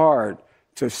really hard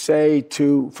to say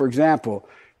to, for example,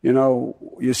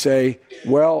 you say,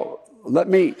 well, let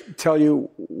me tell you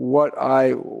what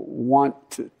I want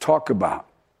to talk about,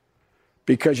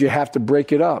 because you have to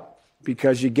break it up,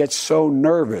 because you get so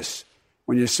nervous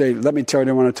when you say, let me tell you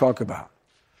what I want to talk about.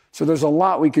 So there's a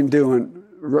lot we can do, and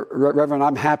Reverend,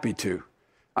 I'm happy to.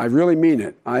 I really mean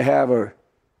it. I have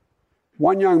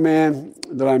one young man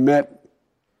that I met.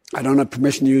 I don't have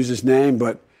permission to use his name,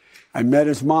 but I met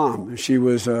his mom. She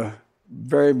was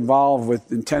very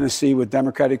involved in Tennessee with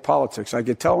Democratic politics. I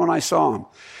could tell when I saw him.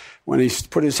 When he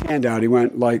put his hand out, he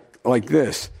went like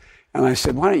this. And I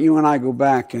said, why don't you and I go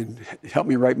back and help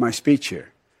me write my speech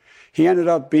here? He ended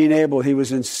up being able, he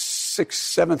was in 6th,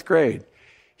 7th grade.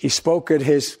 He spoke at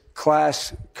his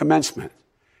class commencement.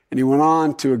 And he went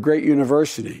on to a great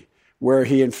university where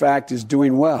he, in fact, is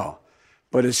doing well.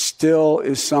 But it still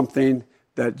is something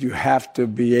that you have to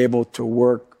be able to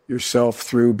work yourself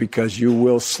through, because you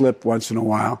will slip once in a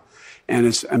while, and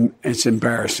it's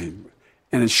embarrassing,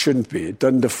 and it shouldn't be. It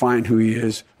doesn't define who he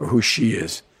is or who she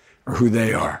is or who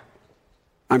they are.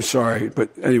 I'm sorry, but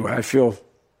anyway, I feel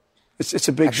it's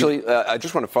a big Actually, I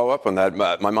just want to follow up on that.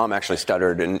 My mom actually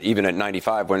stuttered, and even at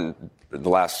 95, when the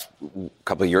last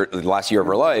year of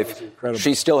her life,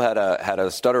 she still had a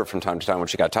stutter from time to time when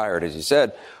she got tired, as you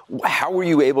said. How were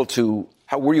you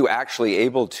actually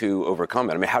able to overcome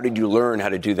it? I mean, how did you learn how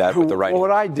to do that with the writing? Well,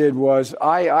 what I did was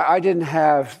I didn't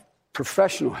have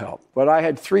professional help, but I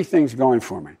had three things going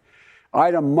for me. I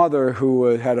had a mother who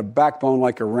had a backbone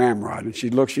like a ramrod, and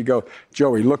she'd go,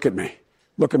 Joey, look at me.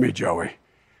 Look at me, Joey.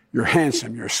 You're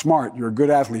handsome. You're smart. You're a good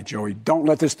athlete, Joey. Don't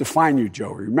let this define you,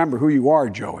 Joey. Remember who you are,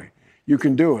 Joey. You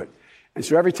can do it. And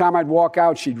so every time I'd walk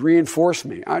out, she'd reinforce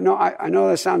me. I know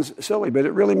that sounds silly, but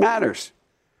it really matters.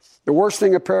 The worst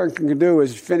thing a parent can do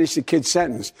is finish the kid's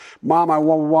sentence. Mom, I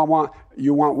want.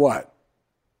 You want what?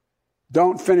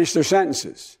 Don't finish their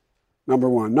sentences, number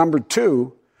one. Number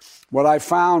two, what I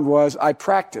found was I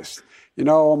practiced. You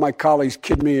know, all my colleagues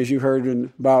kid me, as you heard,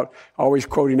 about always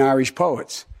quoting Irish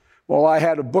poets. Well, I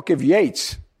had a book of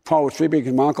Yeats poetry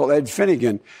because my uncle Ed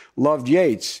Finnegan loved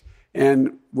Yeats.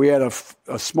 And we had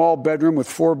a small bedroom with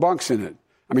 4 bunks in it.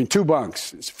 I mean, 2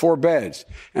 bunks. It's 4 beds.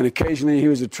 And occasionally he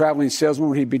was a traveling salesman.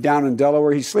 When he'd be down in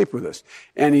Delaware, he'd sleep with us.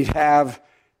 And and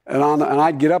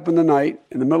I'd get up in the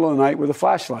middle of the night with a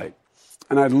flashlight.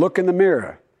 And I'd look in the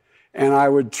mirror. And I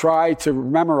would try to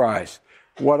memorize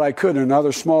what I could in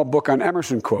another small book on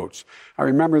Emerson quotes. I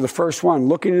remember the first one,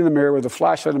 looking in the mirror with a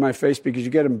flashlight in my face, because you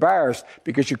get embarrassed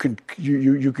because you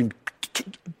can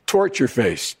torch your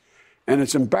face. And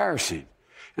it's embarrassing.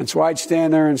 And so I'd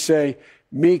stand there and say,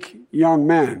 meek young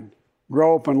men,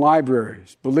 grow up in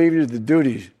libraries, believing in the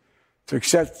duties to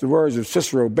accept the words of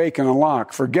Cicero, Bacon, and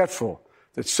Locke, forgetful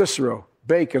that Cicero,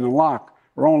 Bacon, and Locke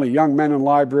were only young men in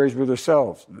libraries with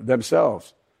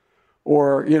themselves.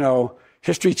 Or,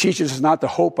 history teaches us not to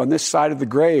hope on this side of the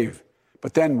grave,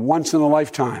 but then once in a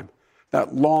lifetime,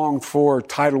 that longed-for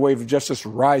tidal wave of justice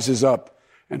rises up,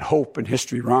 and hope and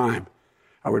history rhyme.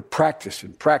 I would practice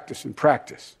and practice and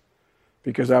practice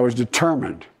because I was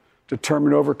determined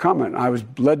to overcome it. And I was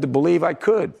led to believe I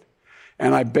could,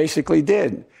 and I basically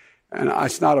did. And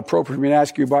it's not appropriate for me to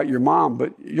ask you about your mom,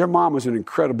 but your mom was an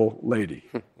incredible lady.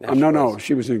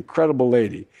 She was an incredible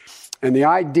lady. And the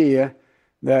idea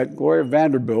that Gloria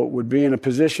Vanderbilt would be in a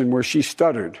position where she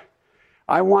stuttered,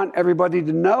 I want everybody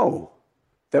to know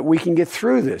that we can get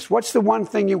through this. What's the one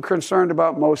thing you're concerned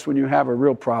about most when you have a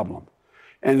real problem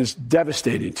and it's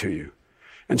devastating to you?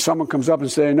 And someone comes up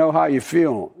and says, I know how you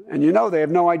feel. And you know they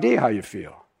have no idea how you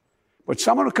feel. But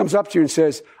someone who comes up to you and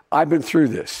says, I've been through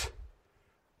this.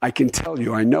 I can tell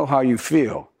you, I know how you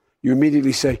feel. You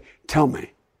immediately say, tell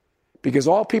me. Because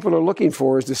all people are looking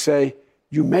for is to say,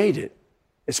 you made it.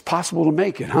 It's possible to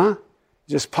make it, huh?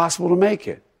 It's just possible to make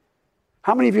it.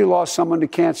 How many of you lost someone to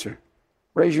cancer?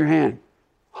 Raise your hand.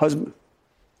 Husband?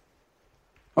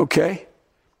 Okay.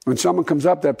 When someone comes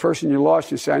up, that person you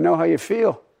lost, you say, I know how you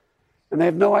feel. And they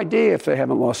have no idea if they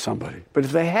haven't lost somebody. But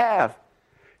if they have,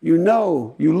 you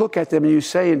look at them and you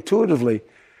say intuitively,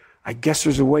 I guess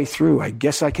there's a way through. I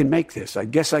guess I can make this. I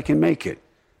guess I can make it.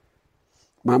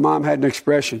 My mom had an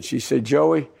expression. She said,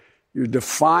 Joey, you're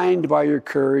defined by your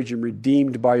courage and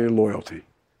redeemed by your loyalty.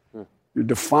 You're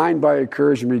defined by your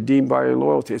courage and redeemed by your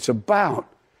loyalty. It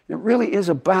really is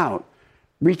about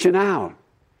reaching out.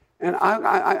 And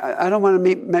I don't want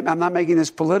to I'm not making this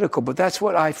political, but that's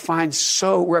what I find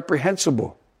so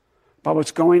reprehensible about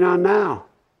what's going on now.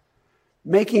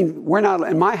 We're not,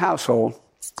 in my household,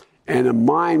 and in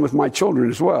mine with my children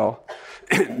as well,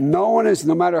 no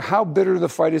matter how bitter the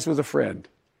fight is with a friend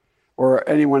or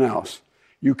anyone else,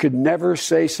 you could never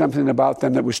say something about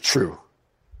them that was true.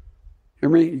 Hear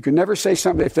me? You could never say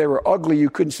something. If they were ugly, you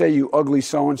couldn't say, you ugly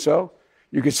so-and-so.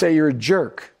 You could say you're a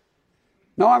jerk.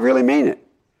 No, I really mean it.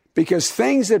 Because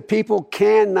things that people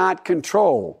cannot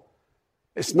control,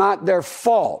 it's not their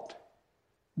fault.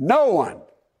 No one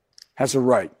has a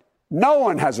right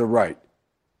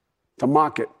to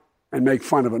mock it and make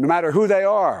fun of it, no matter who they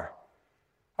are.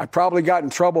 I probably got in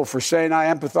trouble for saying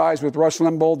I empathize with Rush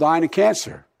Limbaugh dying of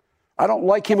cancer. I don't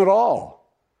like him at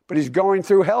all, but he's going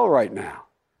through hell right now.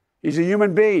 He's a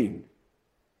human being.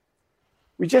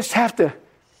 We just have to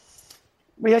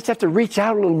reach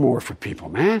out a little more for people,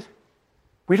 man.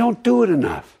 We don't do it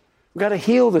enough. We've got to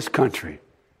heal this country.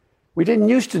 We didn't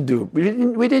used to do it.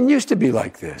 We didn't used to be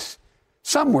like this.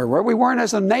 Somewhere where we weren't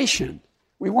as a nation,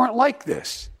 we weren't like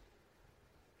this.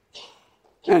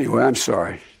 Anyway, I'm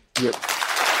sorry. Yep.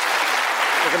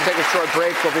 We're going to take a short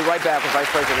break. We'll be right back with Vice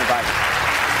President Biden.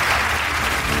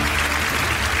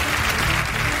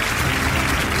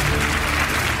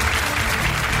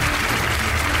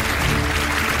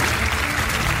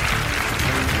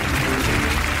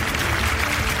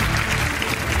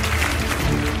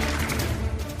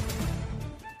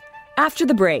 After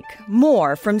the break,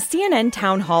 more from CNN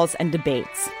town halls and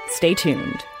debates. Stay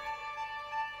tuned.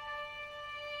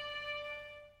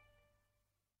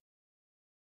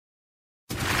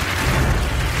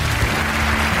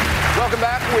 Welcome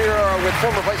back. We are with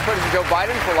former Vice President Joe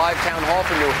Biden for live town hall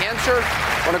from New Hampshire.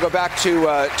 I want to go back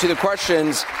to the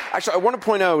questions. Actually, I want to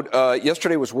point out,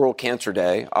 yesterday was World Cancer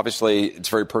Day. Obviously, it's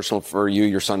very personal for you.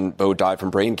 Your son, Bo, died from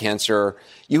brain cancer.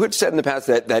 You had said in the past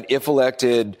that if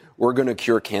elected, we're going to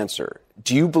cure cancer.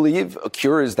 Do you believe a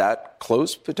cure is that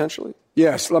close, potentially?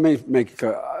 Yes. Let me make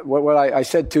what I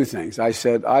said two things. I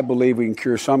said I believe we can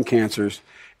cure some cancers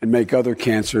and make other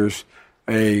cancers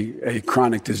a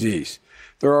chronic disease.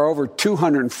 There are over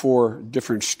 204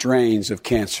 different strains of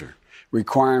cancer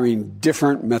requiring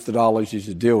different methodologies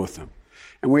to deal with them.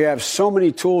 And we have so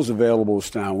many tools available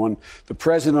now. When the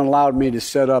president allowed me to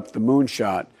set up the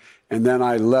moonshot, and then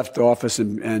I left office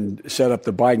and set up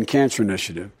the Biden Cancer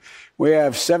Initiative, we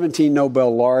have 17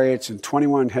 Nobel laureates and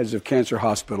 21 heads of cancer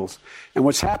hospitals. And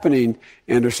what's happening,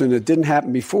 Anderson, that didn't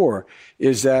happen before,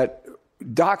 is that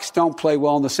docs don't play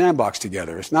well in the sandbox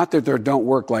together. It's not that they don't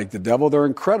work like the devil. They're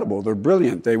incredible. They're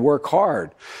brilliant. They work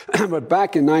hard. But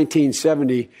back in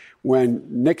 1970, when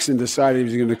Nixon decided he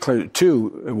was going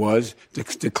to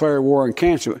declare war on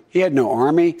cancer, he had no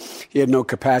army. He had no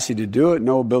capacity to do it,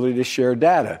 no ability to share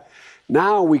data.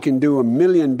 Now we can do 1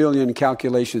 million billion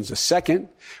calculations a second.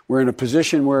 We're in a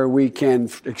position where we can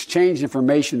exchange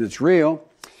information that's real.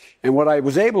 And what I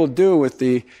was able to do with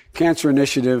the Cancer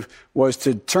Initiative was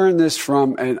to turn this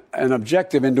from an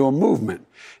objective into a movement.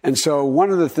 And so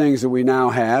one of the things that we now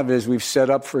have is we've set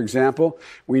up, for example,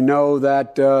 we know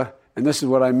that, and this is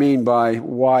what I mean by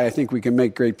why I think we can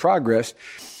make great progress.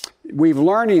 We've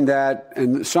learning that,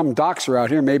 and some docs are out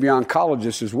here, maybe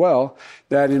oncologists as well,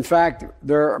 that in fact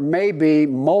there may be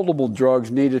multiple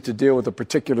drugs needed to deal with a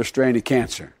particular strain of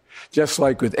cancer, just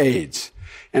like with AIDS.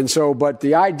 And so, but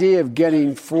the idea of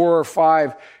getting 4 or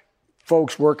 5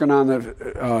 folks working on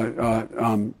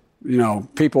the,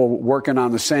 people working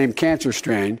on the same cancer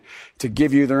strain to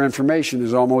give you their information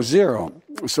is almost zero.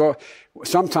 So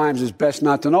sometimes it's best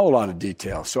not to know a lot of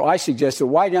detail. So I suggested,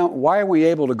 why are we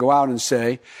able to go out and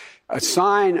say,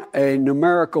 assign a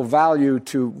numerical value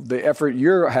to the effort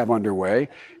you have underway,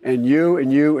 and you,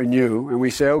 and you, and you, and we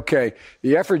say, okay,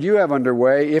 the effort you have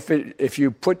underway, if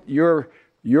you put your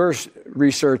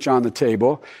research on the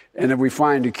table, and if we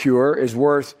find a cure, is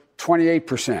worth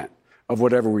 28% of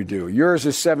whatever we do. Yours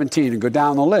is 17, and go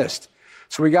down the list.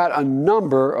 So we got a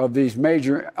number of these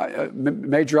major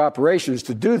operations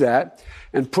to do that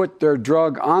and put their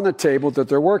drug on the table that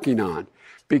they're working on.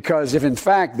 Because if, in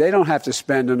fact, they don't have to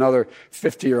spend another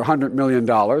 $50 or $100 million,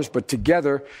 but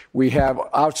together we have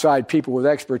outside people with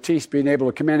expertise being able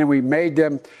to come in,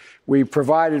 and we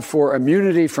provided for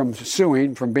immunity from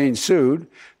being sued,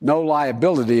 no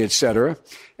liability, et cetera.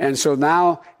 And so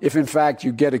now, if, in fact,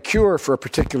 you get a cure for a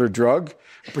particular drug,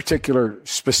 a particular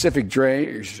specific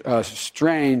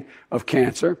strain of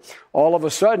cancer, all of a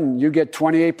sudden you get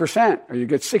 28% or you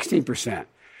get 16%. And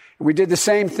we did the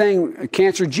same thing,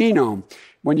 cancer genome.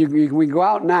 When we go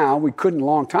out now, we couldn't a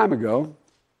long time ago,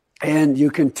 and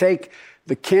you can take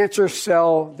the cancer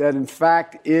cell that in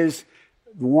fact is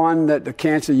the one that the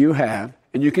cancer you have,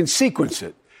 and you can sequence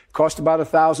it. It costs about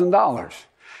 $1,000.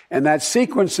 And that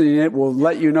sequencing it will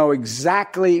let you know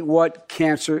exactly what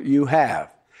cancer you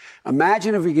have.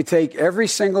 Imagine if we could take every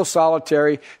single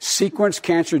solitary sequenced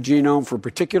cancer genome for a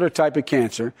particular type of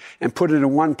cancer and put it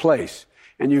in one place,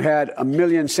 and you had 1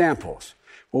 million samples.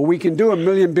 Well, we can do 1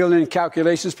 million billion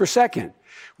calculations per second.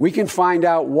 We can find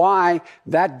out why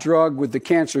that drug with the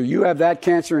cancer, you have that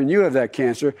cancer and you have that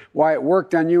cancer, why it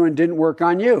worked on you and didn't work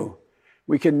on you.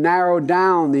 We can narrow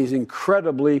down these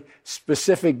incredibly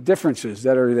specific differences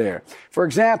that are there. For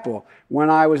example, when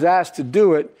I was asked to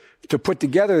do it, to put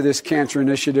together this cancer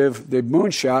initiative, the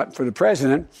moonshot for the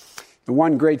president, the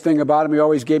one great thing about him, he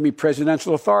always gave me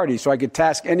presidential authority so I could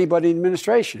task anybody in the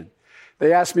administration.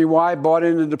 They asked me why I bought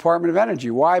in the Department of Energy,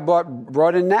 why I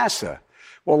brought in NASA.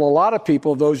 Well, a lot of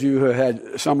people, those of you who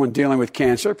had someone dealing with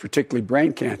cancer, particularly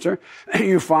brain cancer,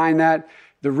 you find that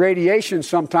the radiation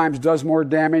sometimes does more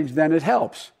damage than it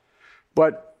helps.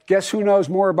 But guess who knows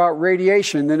more about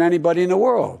radiation than anybody in the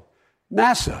world?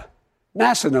 NASA.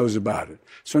 NASA knows about it.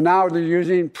 So now they're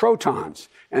using protons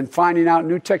and finding out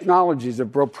new technologies that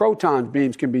proton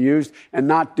beams can be used and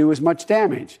not do as much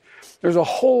damage. There's a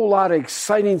whole lot of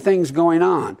exciting things going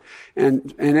on.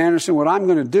 And Anderson, what I'm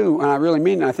going to do, and I really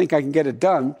mean it, I think I can get it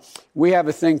done, we have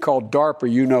a thing called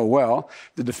DARPA, you know well,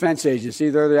 the defense agency.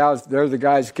 They're the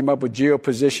guys that came up with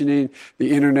geopositioning,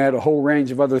 the internet, a whole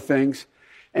range of other things.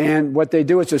 And what they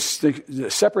do is a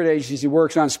separate agency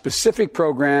works on specific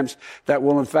programs that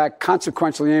will, in fact,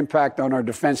 consequentially impact on our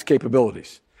defense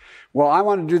capabilities. Well, I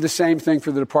want to do the same thing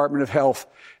for the Department of Health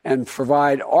and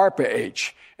provide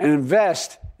ARPA-H and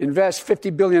invest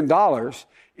 $50 billion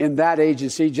in that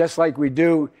agency, just like we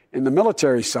do in the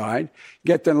military side,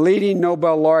 get the leading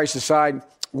Nobel laureates to decide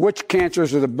which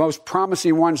cancers are the most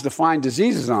promising ones to find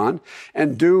diseases on,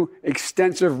 and do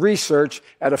extensive research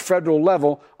at a federal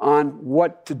level on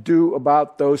what to do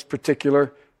about those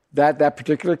particular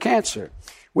cancer.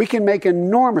 We can make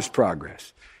enormous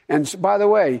progress. And by the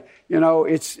way, I'm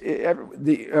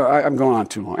going on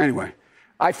too long. Anyway,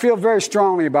 I feel very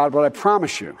strongly about it, but I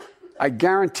promise you, I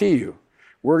guarantee you,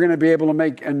 we're going to be able to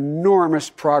make enormous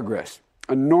progress.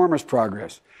 Enormous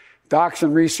progress. Docs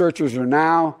and researchers are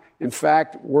now, in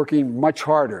fact, working much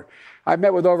harder. I've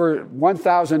met with over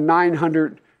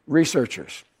 1,900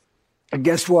 researchers. And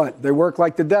guess what? They work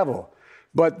like the devil,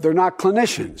 but they're not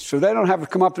clinicians. So they don't have to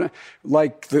come up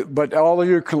but all of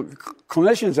your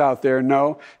clinicians out there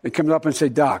know, they come up and say,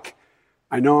 Doc,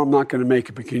 I know I'm not going to make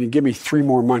it, but can you give me 3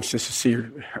 more months just to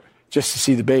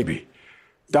see the baby?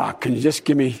 Doc, can you just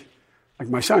give me, like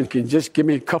my son, can you just give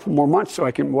me a couple more months so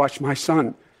I can watch my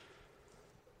son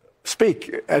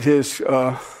speak at his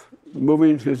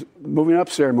moving up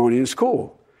ceremony in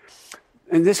school?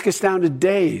 And this gets down to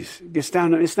days. It's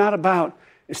not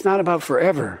about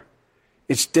forever.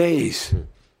 It's days.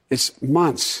 It's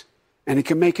months. And it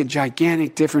can make a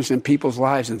gigantic difference in people's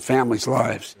lives and families'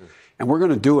 lives. And we're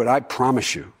going to do it, I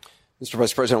promise you. Mr.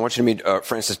 Vice President, I want you to meet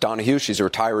Frances Donahue. She's a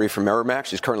retiree from Merrimack.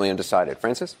 She's currently undecided.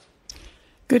 Frances?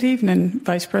 Good evening,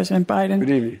 Vice President Biden. Good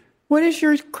evening. What is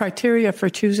your criteria for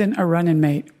choosing a running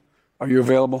mate? Are you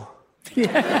available?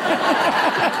 Yeah.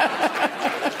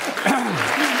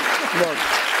 Look,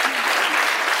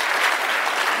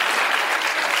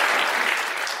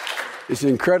 it's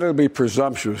incredibly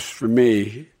presumptuous for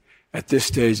me at this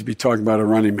stage to be talking about a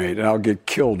running mate. I'll get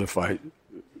killed if I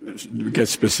get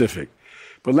specific.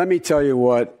 But let me tell you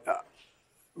what,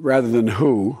 rather than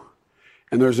who,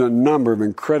 and there's a number of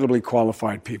incredibly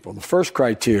qualified people. The first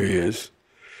criteria is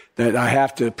that I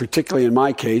have to, particularly in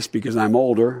my case, because I'm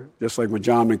older, just like with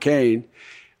John McCain,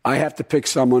 I have to pick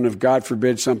someone, if God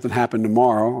forbid something happened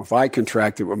tomorrow, if I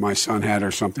contracted what my son had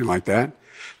or something like that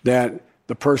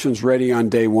the person's ready on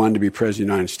day one to be President of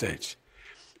the United States.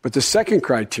 But the second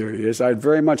criteria is I'd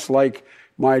very much like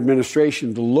my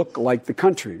administration to look like the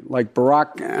country, like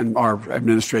Barack and our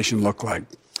administration look like.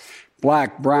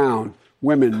 Black, brown,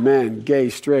 women, men, gay,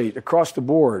 straight, across the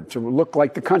board, to look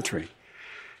like the country.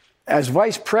 As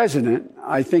vice president,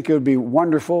 I think it would be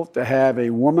wonderful to have a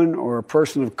woman or a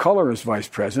person of color as vice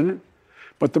president.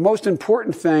 But the most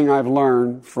important thing I've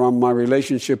learned from my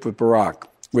relationship with Barack,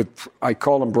 I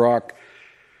call him Barack,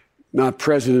 not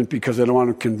president because I don't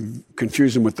want to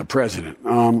confuse him with the president.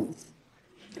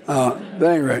 At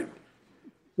any rate,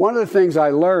 one of the things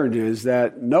I learned is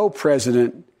that no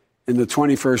president in the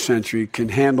 21st century can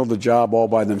handle the job all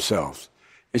by themselves.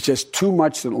 It's just too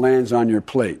much that lands on your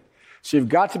plate. So you've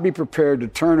got to be prepared to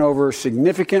turn over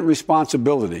significant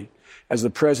responsibility, as the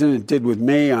president did with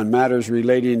me on matters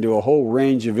relating to a whole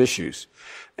range of issues,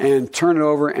 and turn it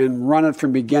over and run it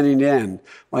from beginning to end.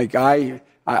 Like I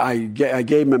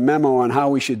gave him a memo on how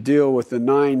we should deal with the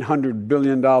 $900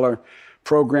 billion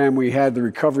program we had, the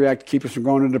Recovery Act, to keep us from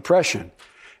going into depression.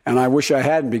 And I wish I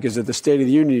hadn't, because at the State of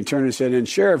the Union, he turned and said, and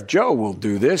Sheriff Joe will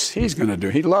do this. He's going to do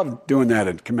it. He loved doing that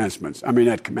at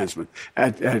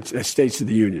States of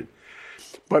the Union.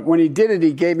 But when he did it,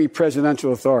 he gave me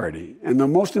presidential authority. And the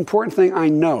most important thing I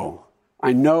know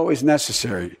is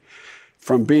necessary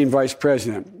from being vice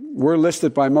president. We're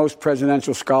listed by most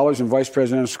presidential scholars and vice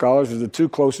presidential scholars as the 2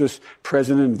 closest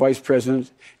president and vice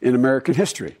presidents in American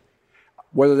history.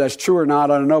 Whether that's true or not,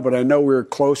 I don't know, but I know we were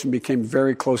close and became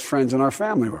very close friends, and our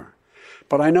family were.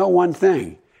 But I know one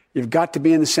thing. You've got to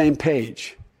be on the same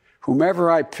page. Whomever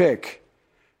I pick,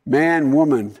 man,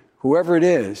 woman, whoever it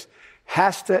is,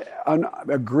 has to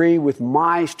agree with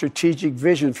my strategic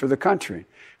vision for the country.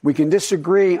 We can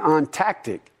disagree on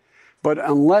tactic, but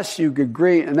unless you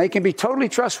agree, and they can be totally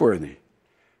trustworthy,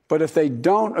 but if they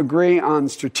don't agree on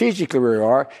strategically where we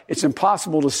are, it's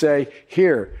impossible to say,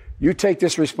 here, you take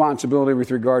this responsibility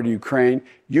with regard to Ukraine,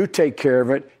 you take care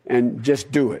of it, and just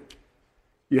do it.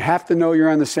 You have to know you're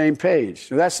on the same page.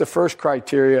 So that's the first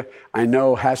criteria I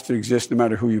know has to exist no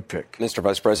matter who you pick. Mr.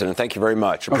 Vice President, thank you very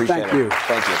much. Appreciate it. Thank you.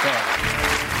 Thank you.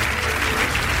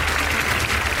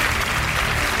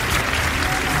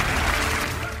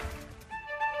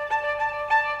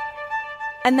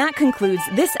 And that concludes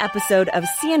this episode of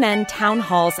CNN Town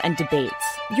Halls and Debates,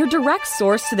 your direct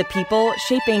source to the people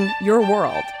shaping your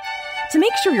world. To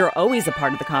make sure you're always a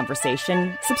part of the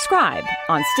conversation, subscribe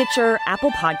on Stitcher,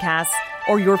 Apple Podcasts,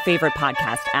 or your favorite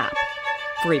podcast app.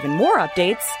 For even more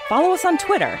updates, follow us on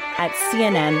Twitter at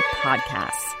CNN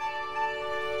Podcasts.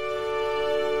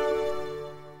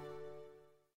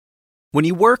 When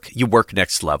you work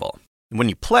next level. And when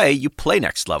you play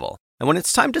next level. And when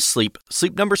it's time to sleep,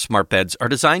 Sleep Number smart beds are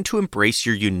designed to embrace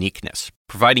your uniqueness,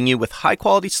 providing you with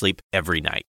high-quality sleep every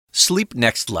night. Sleep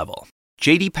next level.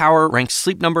 J.D. Power ranks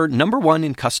Sleep Number #1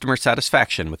 in customer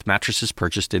satisfaction with mattresses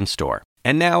purchased in-store.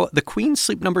 And now, the Queen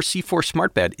Sleep Number C4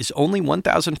 smart bed is only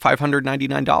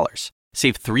 $1,599.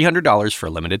 Save $300 for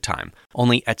a limited time,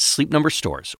 only at Sleep Number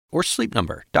stores or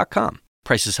sleepnumber.com.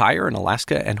 Prices higher in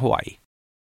Alaska and Hawaii.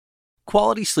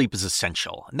 Quality sleep is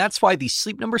essential, and that's why the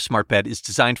Sleep Number smart bed is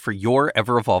designed for your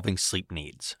ever-evolving sleep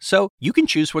needs. So you can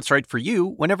choose what's right for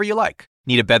you whenever you like.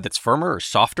 Need a bed that's firmer or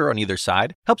softer on either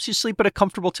side? Helps you sleep at a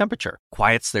comfortable temperature.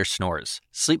 Quiets their snores.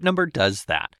 Sleep Number does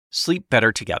that. Sleep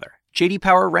better together. J.D.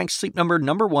 Power ranks Sleep Number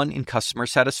 #1 in customer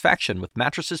satisfaction with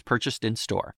mattresses purchased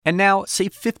in-store. And now,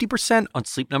 save 50% on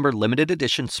Sleep Number limited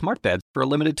edition smart beds for a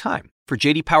limited time. For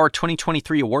J.D. Power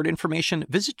 2023 award information,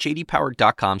 visit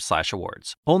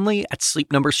jdpower.com/awards. Only at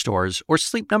Sleep Number stores or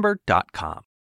sleepnumber.com.